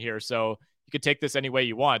instruction here. So you could take this any way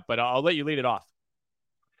you want, but I'll let you lead it off.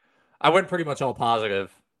 I went pretty much all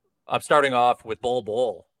positive. I'm starting off with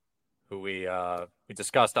Bol, who we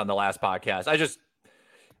discussed on the last podcast.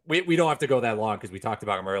 We don't have to go that long because we talked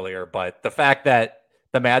about him earlier, but the fact that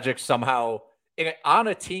the Magic somehow on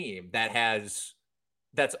a team that's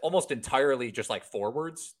almost entirely just like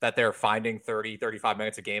forwards, that they're finding 30, 35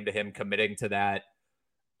 minutes a game to him, committing to that.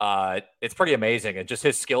 It's pretty amazing. And just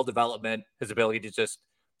his skill development, his ability to just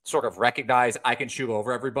sort of recognize I can shoot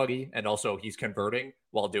over everybody. And also he's converting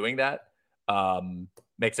while doing that.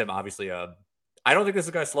 Makes him obviously I don't think this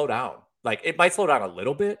is going to slow down. Like it might slow down a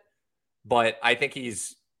little bit, but I think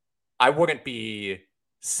I wouldn't be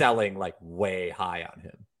selling like way high on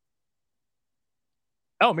him.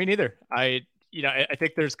 Oh, me neither. I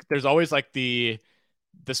think there's always like the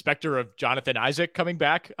specter of Jonathan Isaac coming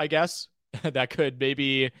back, I guess. That could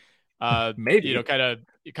maybe kind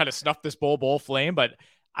of snuff this Bol flame, but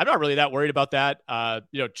I'm not really that worried about that.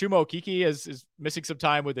 Chuma Okeke is missing some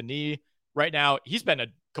time with a knee right now. He's been a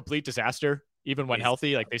complete disaster, even when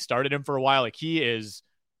healthy. Like they started him for a while. Like he is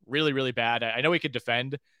really, really bad. I know he could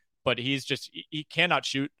defend, but he cannot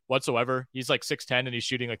shoot whatsoever. He's like 6'10" and he's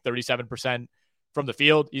shooting like 37% from the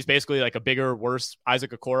field. He's basically like a bigger, worse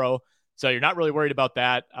Isaac Okoro. So you're not really worried about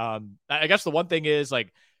that. I guess the one thing is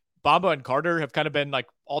like Bamba and Carter have kind of been like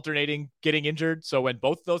alternating getting injured. So when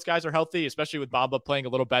both of those guys are healthy, especially with Bamba playing a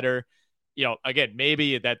little better, again,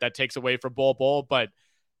 maybe that takes away from Bol, but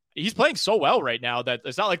he's playing so well right now that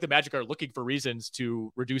it's not like the Magic are looking for reasons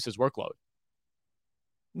to reduce his workload.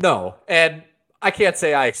 No. And I can't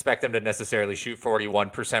say I expect him to necessarily shoot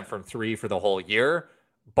 41% from 3 for the whole year,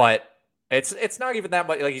 but it's not even that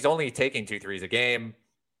much. Like he's only taking 2 threes a game.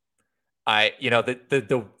 I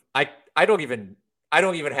don't even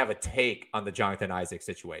have a take on the Jonathan Isaac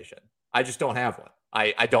situation. I just don't have one.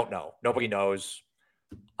 I don't know. Nobody knows.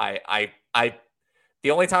 The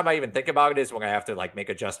only time I even think about it is when I have to like make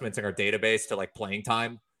adjustments in our database to like playing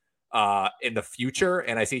time in the future,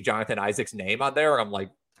 and I see Jonathan Isaac's name on there, and I'm like,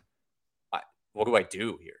 what do I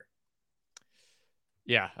do here?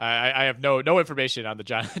 Yeah, I have no information on the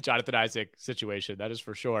Jonathan Isaac situation. That is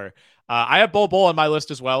for sure. I have Bol Bol on my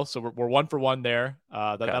list as well, so we're 1 for 1 there.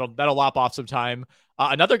 That'll lop off some time.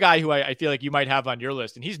 Another guy who I feel like you might have on your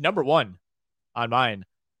list, and he's number 1 on mine,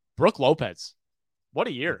 Brook Lopez. What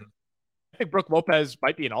a year! Mm-hmm. I think Brook Lopez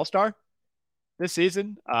might be an all-star this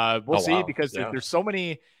season. We'll see, because there's so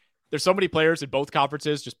many players in both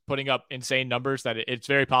conferences just putting up insane numbers that it's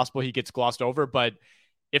very possible he gets glossed over. But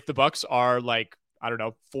if the Bucks are like, I don't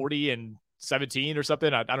know, 40-17 or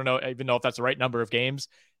something, I don't know, even know if that's the right number of games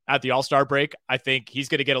at the All-Star break, I think he's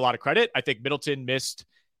going to get a lot of credit. I think Middleton missed,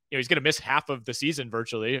 he's going to miss half of the season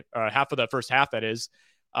virtually, half of the first half, that is.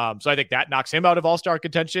 So I think that knocks him out of All-Star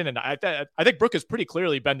contention. And I think Brook has pretty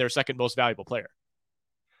clearly been their second most valuable player.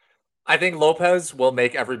 I think Lopez will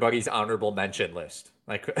make everybody's honorable mention list.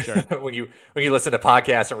 Like, sure. when you listen to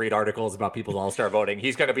podcasts and read articles about people's All-Star voting,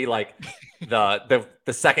 he's going to be like the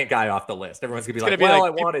second guy off the list. Everyone's going to be like, I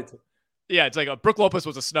wanted to. Yeah, it's like Brook Lopez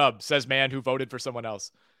was a snub, says man who voted for someone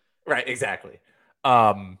else. Right, exactly.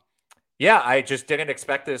 Yeah, I just didn't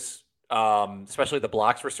expect this, especially the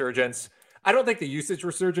blocks resurgence. I don't think the usage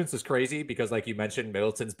resurgence is crazy because, like you mentioned,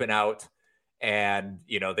 Middleton's been out, and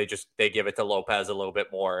they give it to Lopez a little bit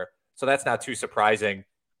more. So that's not too surprising,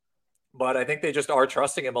 but I think they just are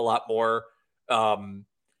trusting him a lot more. The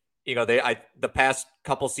past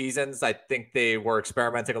couple seasons, I think they were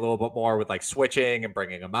experimenting a little bit more with like switching and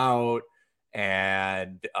bringing him out,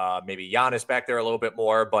 and maybe Giannis back there a little bit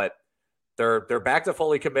more, but they're back to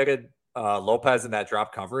fully committed Lopez in that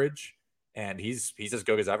drop coverage, and he's as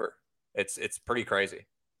good as ever. It's pretty crazy.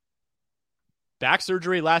 Back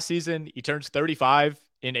surgery last season. He turns 35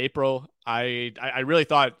 in April. I really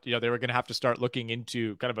thought, they were going to have to start looking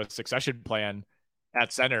into kind of a succession plan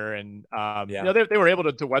at center. And, they were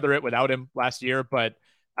able to weather it without him last year. But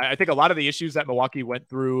I think a lot of the issues that Milwaukee went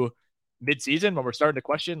through midseason, when we're starting to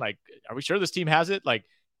question, like, are we sure this team has it? Like,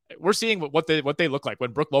 we're seeing what they look like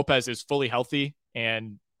when Brook Lopez is fully healthy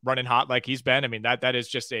and running hot like he's been. I mean, that is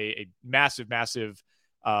just a massive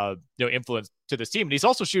influence to this team. And he's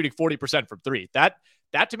also shooting 40% from three. That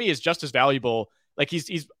to me is just as valuable. Like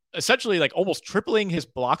he's essentially like almost tripling his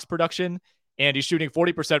blocks production, and he's shooting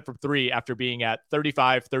 40% from three after being at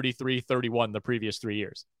 35, 33, 31 the previous 3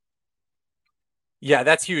 years. Yeah,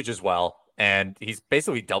 that's huge as well. And he's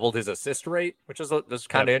basically doubled his assist rate, which is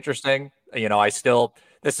kind of interesting.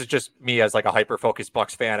 This is just me as like a hyper-focused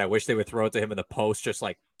Bucks fan. I wish they would throw it to him in the post just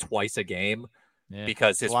like twice a game,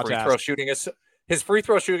 because his free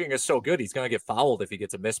throw shooting is so good. He's going to get fouled if he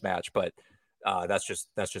gets a mismatch, but that's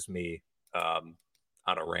just me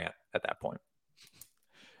on a rant at that point.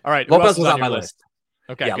 All right. Lopez was on my list.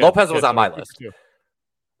 Okay. Yeah, good. Lopez was on my list.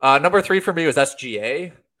 Number 3 for me was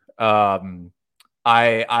SGA.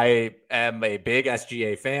 I am a big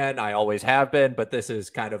SGA fan. I always have been, but this is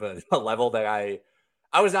kind of a level that I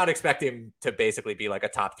was not expecting to basically be like a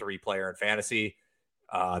top 3 player in fantasy.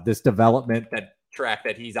 This development track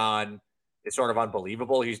that he's on is sort of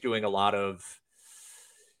unbelievable. He's doing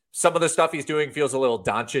some of the stuff he's doing feels a little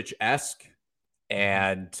Doncic-esque.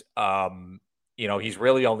 And, he's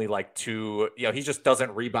really only like 2, he just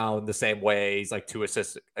doesn't rebound the same way. He's like 2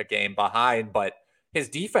 assists a game behind, but his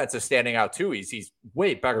defense is standing out too. He's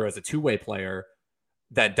way better as a two-way player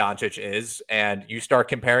than Doncic is. And you start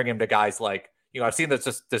comparing him to guys like, I've seen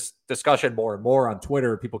this discussion more and more on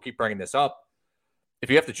Twitter. People keep bringing this up. If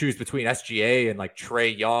you have to choose between SGA and like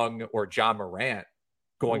Trae Young or John Morant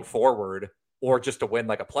going forward, or just to win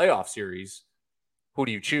like a playoff series, who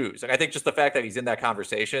do you choose? And I think just the fact that he's in that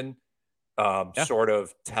conversation sort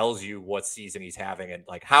of tells you what season he's having and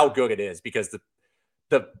like how good it is, because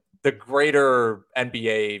the greater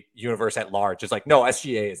NBA universe at large is like, no,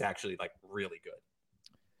 SGA is actually like really good.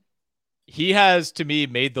 He has, to me,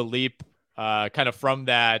 made the leap kind of from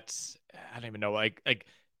that, I don't even know, like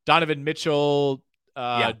Donovan Mitchell,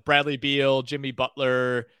 Bradley Beal, Jimmy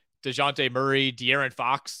Butler, DeJounte Murray, De'Aaron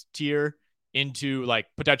Fox tier into like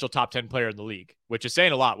potential top 10 player in the league, which is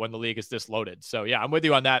saying a lot when the league is this loaded. So yeah, I'm with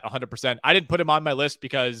you on that 100%. I didn't put him on my list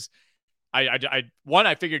because I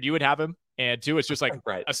figured you would have him. And 2, it's just like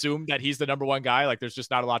assume that he's the number 1 guy. Like there's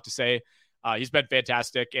just not a lot to say. He's been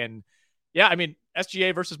fantastic. And yeah, I mean,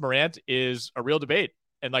 SGA versus Morant is a real debate.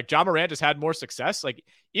 And like Ja Morant has had more success. Like,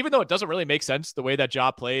 even though it doesn't really make sense the way that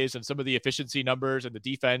Ja plays and some of the efficiency numbers and the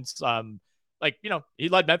defense, like, he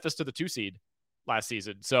led Memphis to the 2 seed last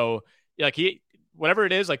season. So like whatever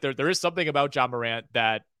it is, like there is something about Ja Morant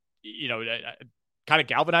that, kind of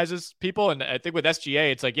galvanizes people. And I think with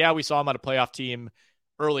SGA, it's like, yeah, we saw him on a playoff team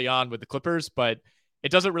early on with the Clippers, but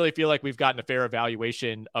it doesn't really feel like we've gotten a fair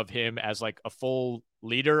evaluation of him as like a full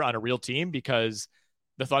leader on a real team, because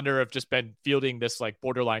the Thunder have just been fielding this like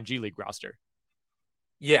borderline G League roster.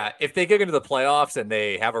 Yeah, if they get into the playoffs and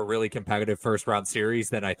they have a really competitive first round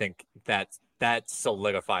series, then I think that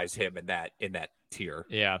solidifies him in that tier.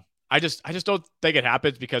 Yeah. I just don't think it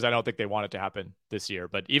happens, because I don't think they want it to happen this year.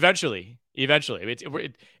 But eventually, it's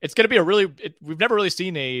going to be we've never really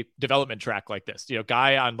seen a development track like this.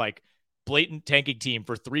 Guy on like blatant tanking team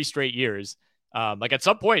for 3 straight years. Like at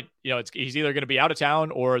some point, he's either going to be out of town,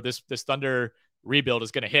 or this Thunder rebuild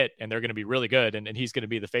is going to hit and they're going to be really good, and he's going to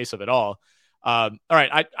be the face of it all. All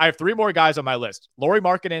right, I have 3 more guys on my list: Lauri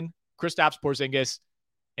Markkanen, Kristaps Porzingis,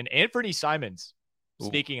 and Anthony Simons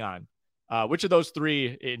sneaking on. Which of those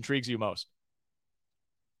 3 intrigues you most?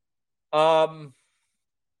 Let's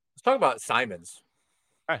talk about Simons.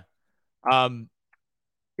 All right.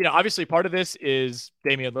 Obviously part of this is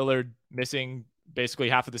Damian Lillard missing basically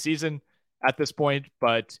half of the season at this point,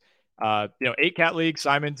 but 8-cat league,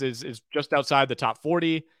 Simons is just outside the top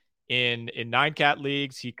 40. In 9-cat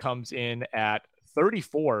leagues, he comes in at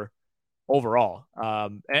 34 overall.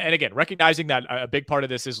 And again, recognizing that a big part of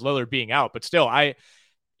this is Lillard being out, but still, I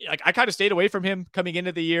kind of stayed away from him coming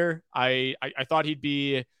into the year. I thought he'd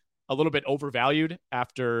be a little bit overvalued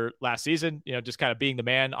after last season, just kind of being the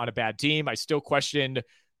man on a bad team. I still questioned,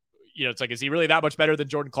 it's like, is he really that much better than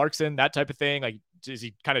Jordan Clarkson? That type of thing. Like, is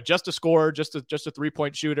he kind of just a scorer, just a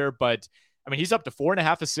 3-point shooter? But I mean, he's up to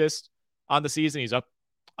 4.5 assists on the season. He's up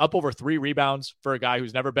over 3 rebounds for a guy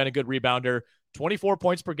who's never been a good rebounder, 24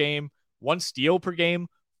 points per game, 1 steal per game,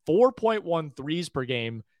 4.1 threes per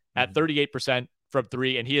game at 38% from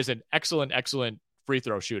 3. And he is an excellent free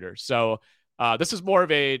throw shooter. So this is more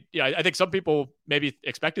of a, I think some people maybe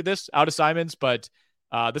expected this out of Simons, but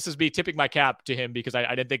this is me tipping my cap to him, because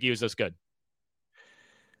I didn't think he was this good.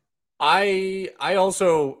 I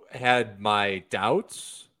also had my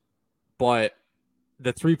doubts, but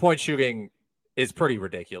the 3-point shooting is pretty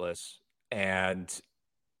ridiculous. And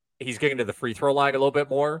he's getting to the free throw line a little bit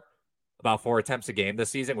more, about 4 attempts a game this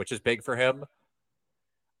season, which is big for him.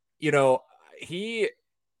 He's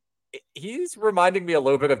reminding me a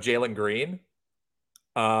little bit of Jalen Green.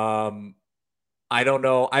 I don't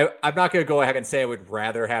know. I'm not going to go ahead and say I would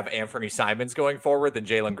rather have Anthony Simons going forward than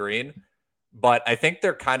Jalen Green, but I think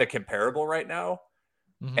they're kind of comparable right now.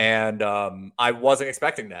 Mm-hmm. And I wasn't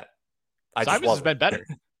expecting that. Simons has been better.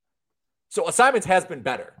 So Simons has been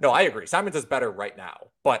better. No, I agree. Simons is better right now,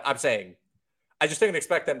 but I'm saying I just didn't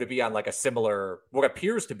expect them to be on like a similar, what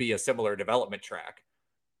appears to be a similar development track.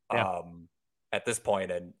 Yeah. At this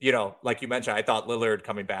point. And, like you mentioned, I thought Lillard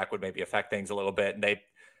coming back would maybe affect things a little bit. And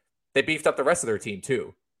they beefed up the rest of their team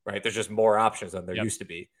too, right? There's just more options than there used to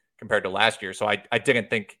be compared to last year. So I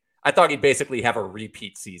thought he'd basically have a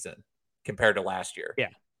repeat season compared to last year. Yeah.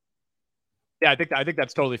 Yeah. I think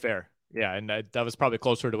that's totally fair. Yeah. And that was probably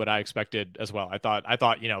closer to what I expected as well. I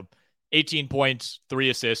thought, 18 points, 3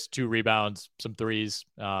 assists, 2 rebounds, some threes.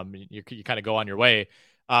 You kind of go on your way.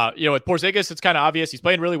 With Porzingis, it's kind of obvious. He's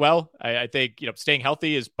playing really well. I think, staying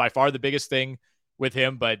healthy is by far the biggest thing with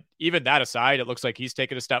him. But even that aside, it looks like he's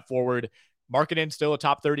taken a step forward. Markkanen still a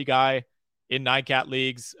top 30 guy in 9-cat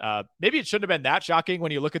leagues. Maybe it shouldn't have been that shocking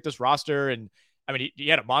when you look at this roster. And I mean, he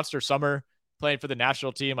had a monster summer playing for the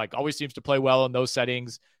national team, like always seems to play well in those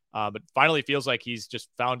settings. But finally feels like he's just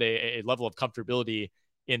found a level of comfortability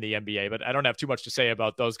in the NBA. But I don't have too much to say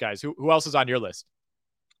about those guys. Who else is on your list?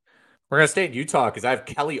 We're going to stay in Utah because I have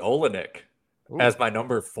Kelly Olynyk as my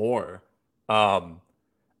number 4. A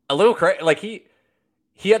little crazy. Like he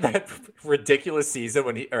had that ridiculous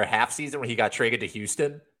season half season when he got traded to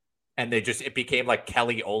Houston, and it became like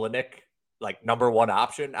Kelly Olynyk, like number 1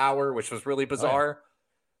 option hour, which was really bizarre. Oh,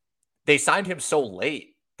 yeah. They signed him so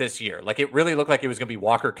late this year. Like it really looked like it was going to be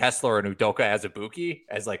Walker Kessler and Udoka Azubuike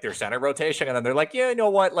as like their center rotation. And then they're like, yeah, you know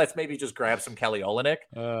what? Let's maybe just grab some Kelly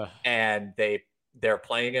Olynyk. And they're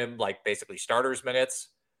playing him like basically starters minutes.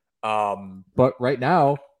 But right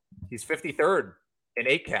now he's 53rd in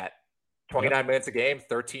 8-cat, 29 minutes a game,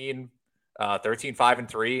 13, 5 and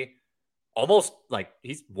 3, almost like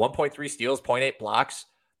he's 1.3 steals, 0.8 blocks.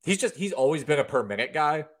 He's always been a per minute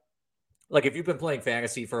guy. Like if you've been playing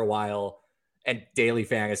fantasy for a while and daily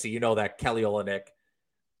fantasy, you know that Kelly Olynyk,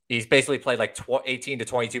 he's basically played like 18 to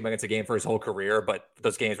 22 minutes a game for his whole career. But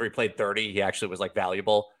those games where he played 30, he actually was like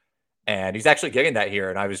valuable. And he's actually getting that here.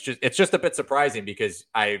 And it's just a bit surprising because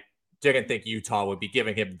I didn't think Utah would be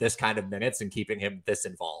giving him this kind of minutes and keeping him this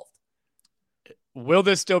involved. Will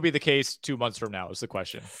this still be the case 2 months from now is the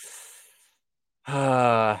question.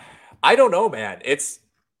 I don't know, man.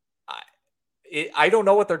 I don't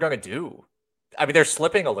know what they're going to do. I mean, they're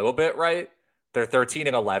slipping a little bit, right? They're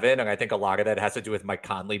 13-11, and I think a lot of that has to do with Mike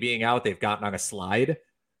Conley being out. They've gotten on a slide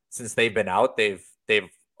since they've been out. They've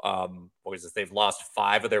lost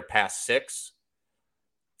 5 of their past 6.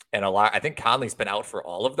 And I think Conley's been out for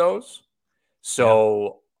all of those.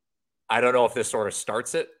 So I don't know if this sort of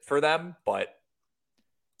starts it for them, but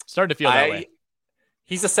starting to feel that way.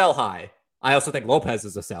 He's a sell high. I also think Lopez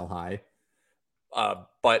is a sell high.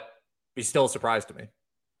 But he's still a surprise to me.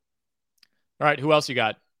 All right. Who else you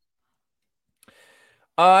got?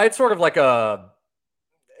 It's sort of like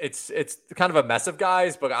it's kind of a mess of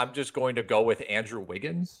guys, but I'm just going to go with Andrew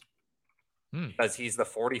Wiggins because he's the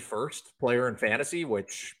 41st player in fantasy,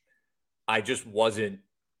 which I wasn't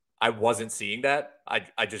seeing that.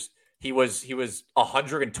 He was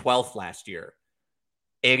 112th last year,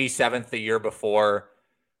 87th the year before.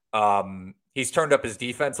 He's turned up his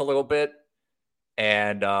defense a little bit,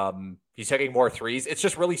 and he's taking more threes. It's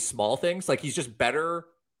just really small things. Like he's just better.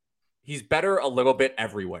 He's better a little bit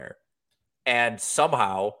everywhere. And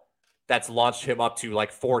somehow that's launched him up to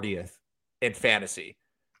like 40th in fantasy.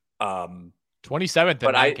 27th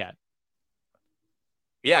in NineCat.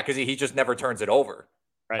 Yeah, because he just never turns it over.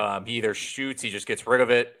 Right. He either shoots, he just gets rid of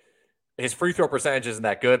it. His free throw percentage isn't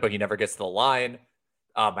that good, but he never gets to the line.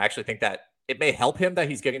 I actually think that it may help him that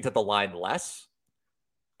he's getting to the line less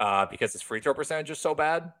because his free throw percentage is so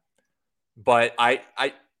bad. But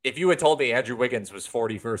if you had told me Andrew Wiggins was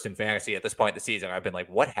 41st in fantasy at this point in the season, I've been like,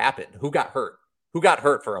 what happened? Who got hurt? Who got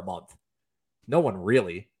hurt for a month? No one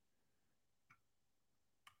really.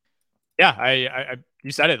 Yeah,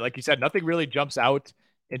 you said it. Like you said, nothing really jumps out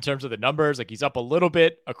in terms of the numbers. Like he's up a little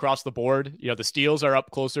bit across the board. You know, the steals are up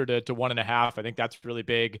closer to 1.5. I think that's really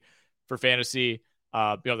big for fantasy.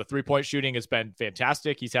 The 3-point shooting has been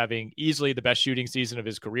fantastic. He's having easily the best shooting season of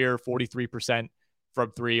his career, 43%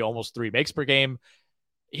 from 3, almost 3 makes per game.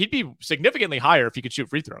 He'd be significantly higher if he could shoot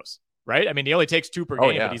free throws, right? I mean, he only takes 2 per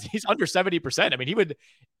game, but he's under 70%. I mean,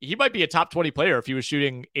 he might be a top 20 player if he was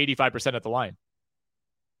shooting 85% at the line.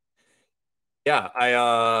 Yeah,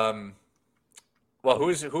 well,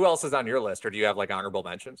 who else is on your list, or do you have like honorable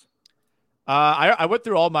mentions? I went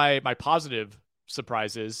through all my positive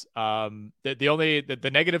surprises. The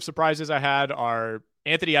negative surprises I had are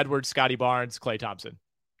Anthony Edwards, Scotty Barnes, Klay Thompson.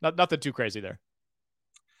 Nothing too crazy there.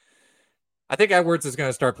 I think Edwards is going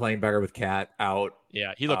to start playing better with Cat out.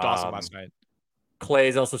 Yeah, he looked awesome last night.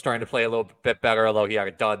 Clay's also starting to play a little bit better, although he had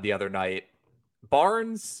a dud the other night.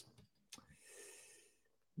 Barnes,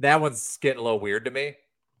 that one's getting a little weird to me.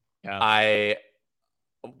 Yeah.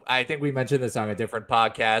 I think we mentioned this on a different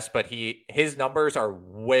podcast, but his numbers are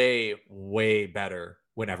way, way better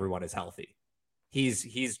when everyone is healthy. He's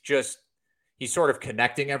sort of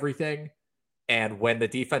connecting everything. And when the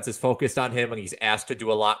defense is focused on him and he's asked to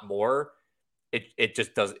do a lot more, it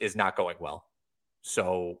just is not going well.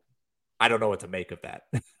 So I don't know what to make of that.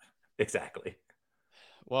 Exactly.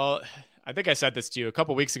 Well, I think I said this to you a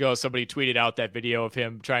couple weeks ago. Somebody tweeted out that video of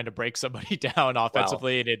him trying to break somebody down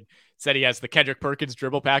offensively, and it said he has the Kendrick Perkins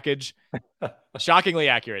dribble package. Shockingly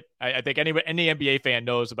accurate. I think any NBA fan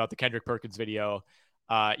knows about the Kendrick Perkins video.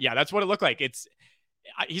 Yeah, that's what it looked like.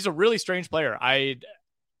 He's a really strange player.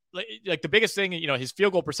 Like the biggest thing, his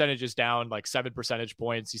field goal percentage is down like 7 percentage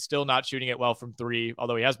points. He's still not shooting it well from 3,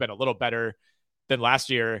 although he has been a little better than last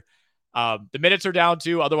year. The minutes are down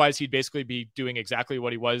too. Otherwise, he'd basically be doing exactly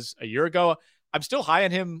what he was a year ago. I'm still high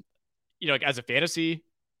on him, as a fantasy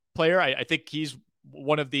player. I think he's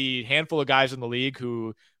one of the handful of guys in the league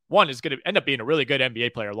who, one, is going to end up being a really good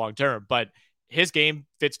NBA player long term, but his game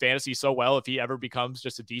fits fantasy so well if he ever becomes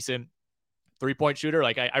just a decent 3-point shooter.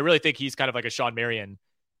 Like I really think he's kind of like a Shawn Marion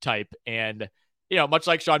type, and much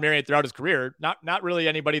like Shawn Marion throughout his career, not really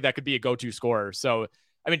anybody that could be a go-to scorer. So,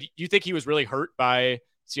 I mean, do you think he was really hurt by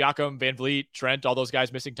Siakam, Van Vliet, Trent, all those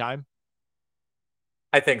guys missing time?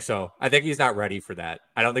 I think so. I think he's not ready for that.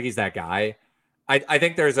 I don't think he's that guy. I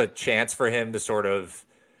think there's a chance for him to sort of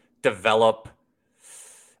develop,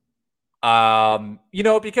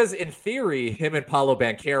 because in theory, him and Paolo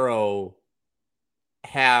Banchero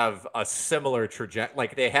have a similar trajectory.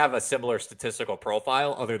 Like they have a similar statistical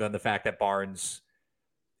profile, other than the fact that Barnes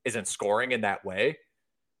isn't scoring in that way.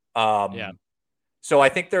 So I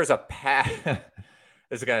think there's a path.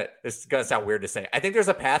 This is gonna sound weird to say. I think there's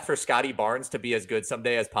a path for Scotty Barnes to be as good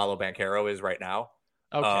someday as Paolo Banchero is right now.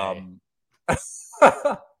 Okay.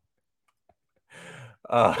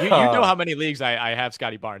 You know how many leagues I have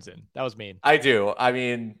Scotty Barnes in. That was mean. I do. I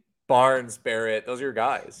mean, Barnes, Barrett, those are your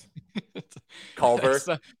guys. Culver.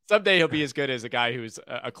 Someday he'll be as good as a guy who's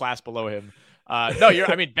a class below him.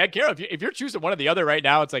 Banchero, if you're choosing one or the other right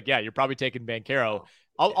now, it's like, yeah, you're probably taking Banchero.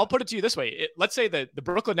 I'll put it to you this way. Let's say that the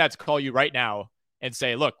Brooklyn Nets call you right now and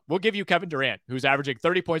say, look, we'll give you Kevin Durant, who's averaging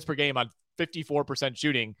 30 points per game on 54%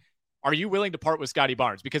 shooting. Are you willing to part with Scotty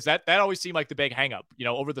Barnes? Because that always seemed like the big hang up,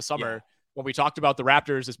 over the summer when we talked about the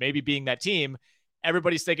Raptors as maybe being that team.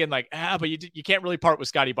 Everybody's thinking like, but you can't really part with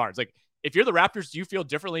Scotty Barnes. Like, if you're the Raptors, do you feel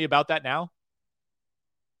differently about that now?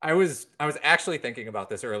 I was actually thinking about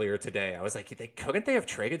this earlier today. I was like, couldn't they have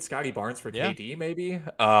traded Scotty Barnes for KD? Maybe.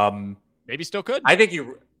 Maybe still could. I think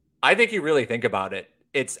you really think about it.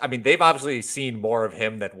 They've obviously seen more of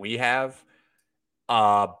him than we have.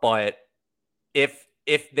 But if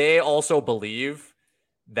they also believe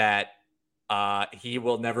that he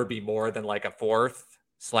will never be more than like a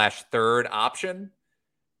 4th/3rd option,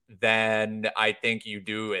 then I think you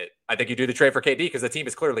do it. I think you do the trade for KD because the team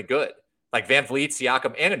is clearly good. Like Van Vliet,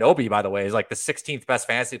 Siakam, Anunoby, by the way, is like the 16th best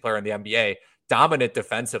fantasy player in the NBA. Dominant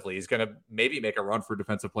defensively. He's going to maybe make a run for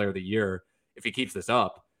Defensive Player of the Year if he keeps this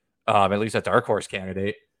up. At least a dark horse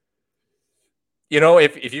candidate.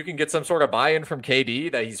 If you can get some sort of buy-in from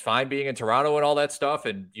KD that he's fine being in Toronto and all that stuff,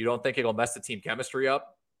 and you don't think it'll mess the team chemistry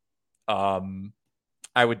up,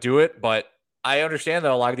 I would do it. But I understand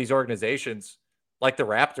that a lot of these organizations, like the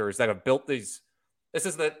Raptors, that have built these, this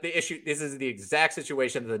is the issue. This is the exact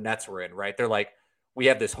situation that the Nets were in, right? They're like, we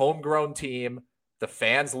have this homegrown team. The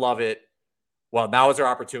fans love it. Well, now is our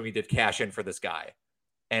opportunity to cash in for this guy.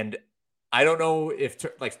 And I don't know if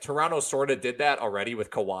Toronto sort of did that already with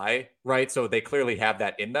Kawhi, right? So they clearly have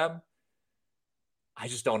that in them. I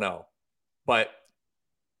just don't know. But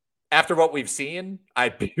after what we've seen,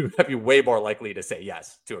 I'd be way more likely to say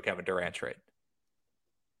yes to a Kevin Durant trade.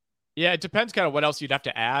 Yeah, it depends kind of what else you'd have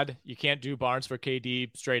to add. You can't do Barnes for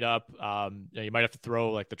KD straight up. You might have to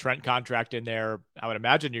throw like the Trent contract in there. I would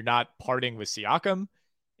imagine you're not parting with Siakam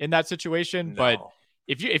in that situation. No. But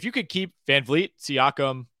if you could keep Van Vliet,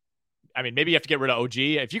 Siakam, maybe you have to get rid of OG.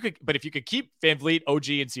 If you could keep Van Vliet, OG,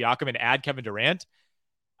 and Siakam and add Kevin Durant,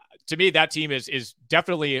 to me, that team is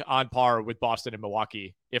definitely on par with Boston and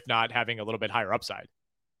Milwaukee, if not having a little bit higher upside.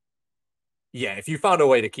 Yeah, if you found a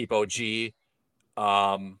way to keep OG,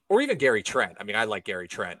 or even Gary Trent. I like Gary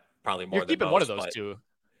Trent probably more. You're than keeping most, one of those two.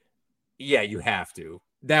 Yeah, you have to.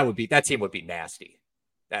 That team would be nasty.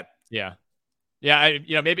 Maybe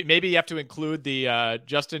you have to include the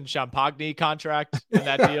Justin Champagny contract in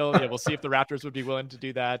that deal. We'll see if the Raptors would be willing to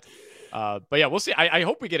do that. But yeah, we'll see. I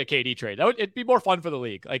hope we get a KD trade. It'd be more fun for the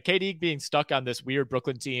league. Like KD being stuck on this weird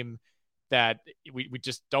Brooklyn team that we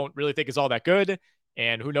just don't really think is all that good.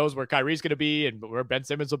 And who knows where Kyrie's going to be and where Ben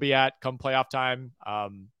Simmons will be at come playoff time.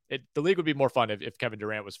 The league would be more fun if Kevin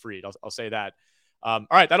Durant was freed. I'll say that. All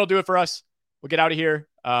right, that'll do it for us. We'll get out of here.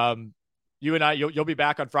 You and I, you'll be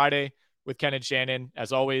back on Friday with Ken and Shannon.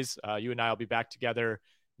 As always, you and I will be back together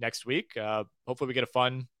next week. Hopefully we get a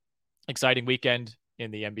fun, exciting weekend in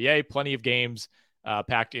the NBA. Plenty of games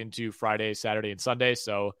packed into Friday, Saturday, and Sunday.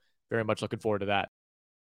 So very much looking forward to that.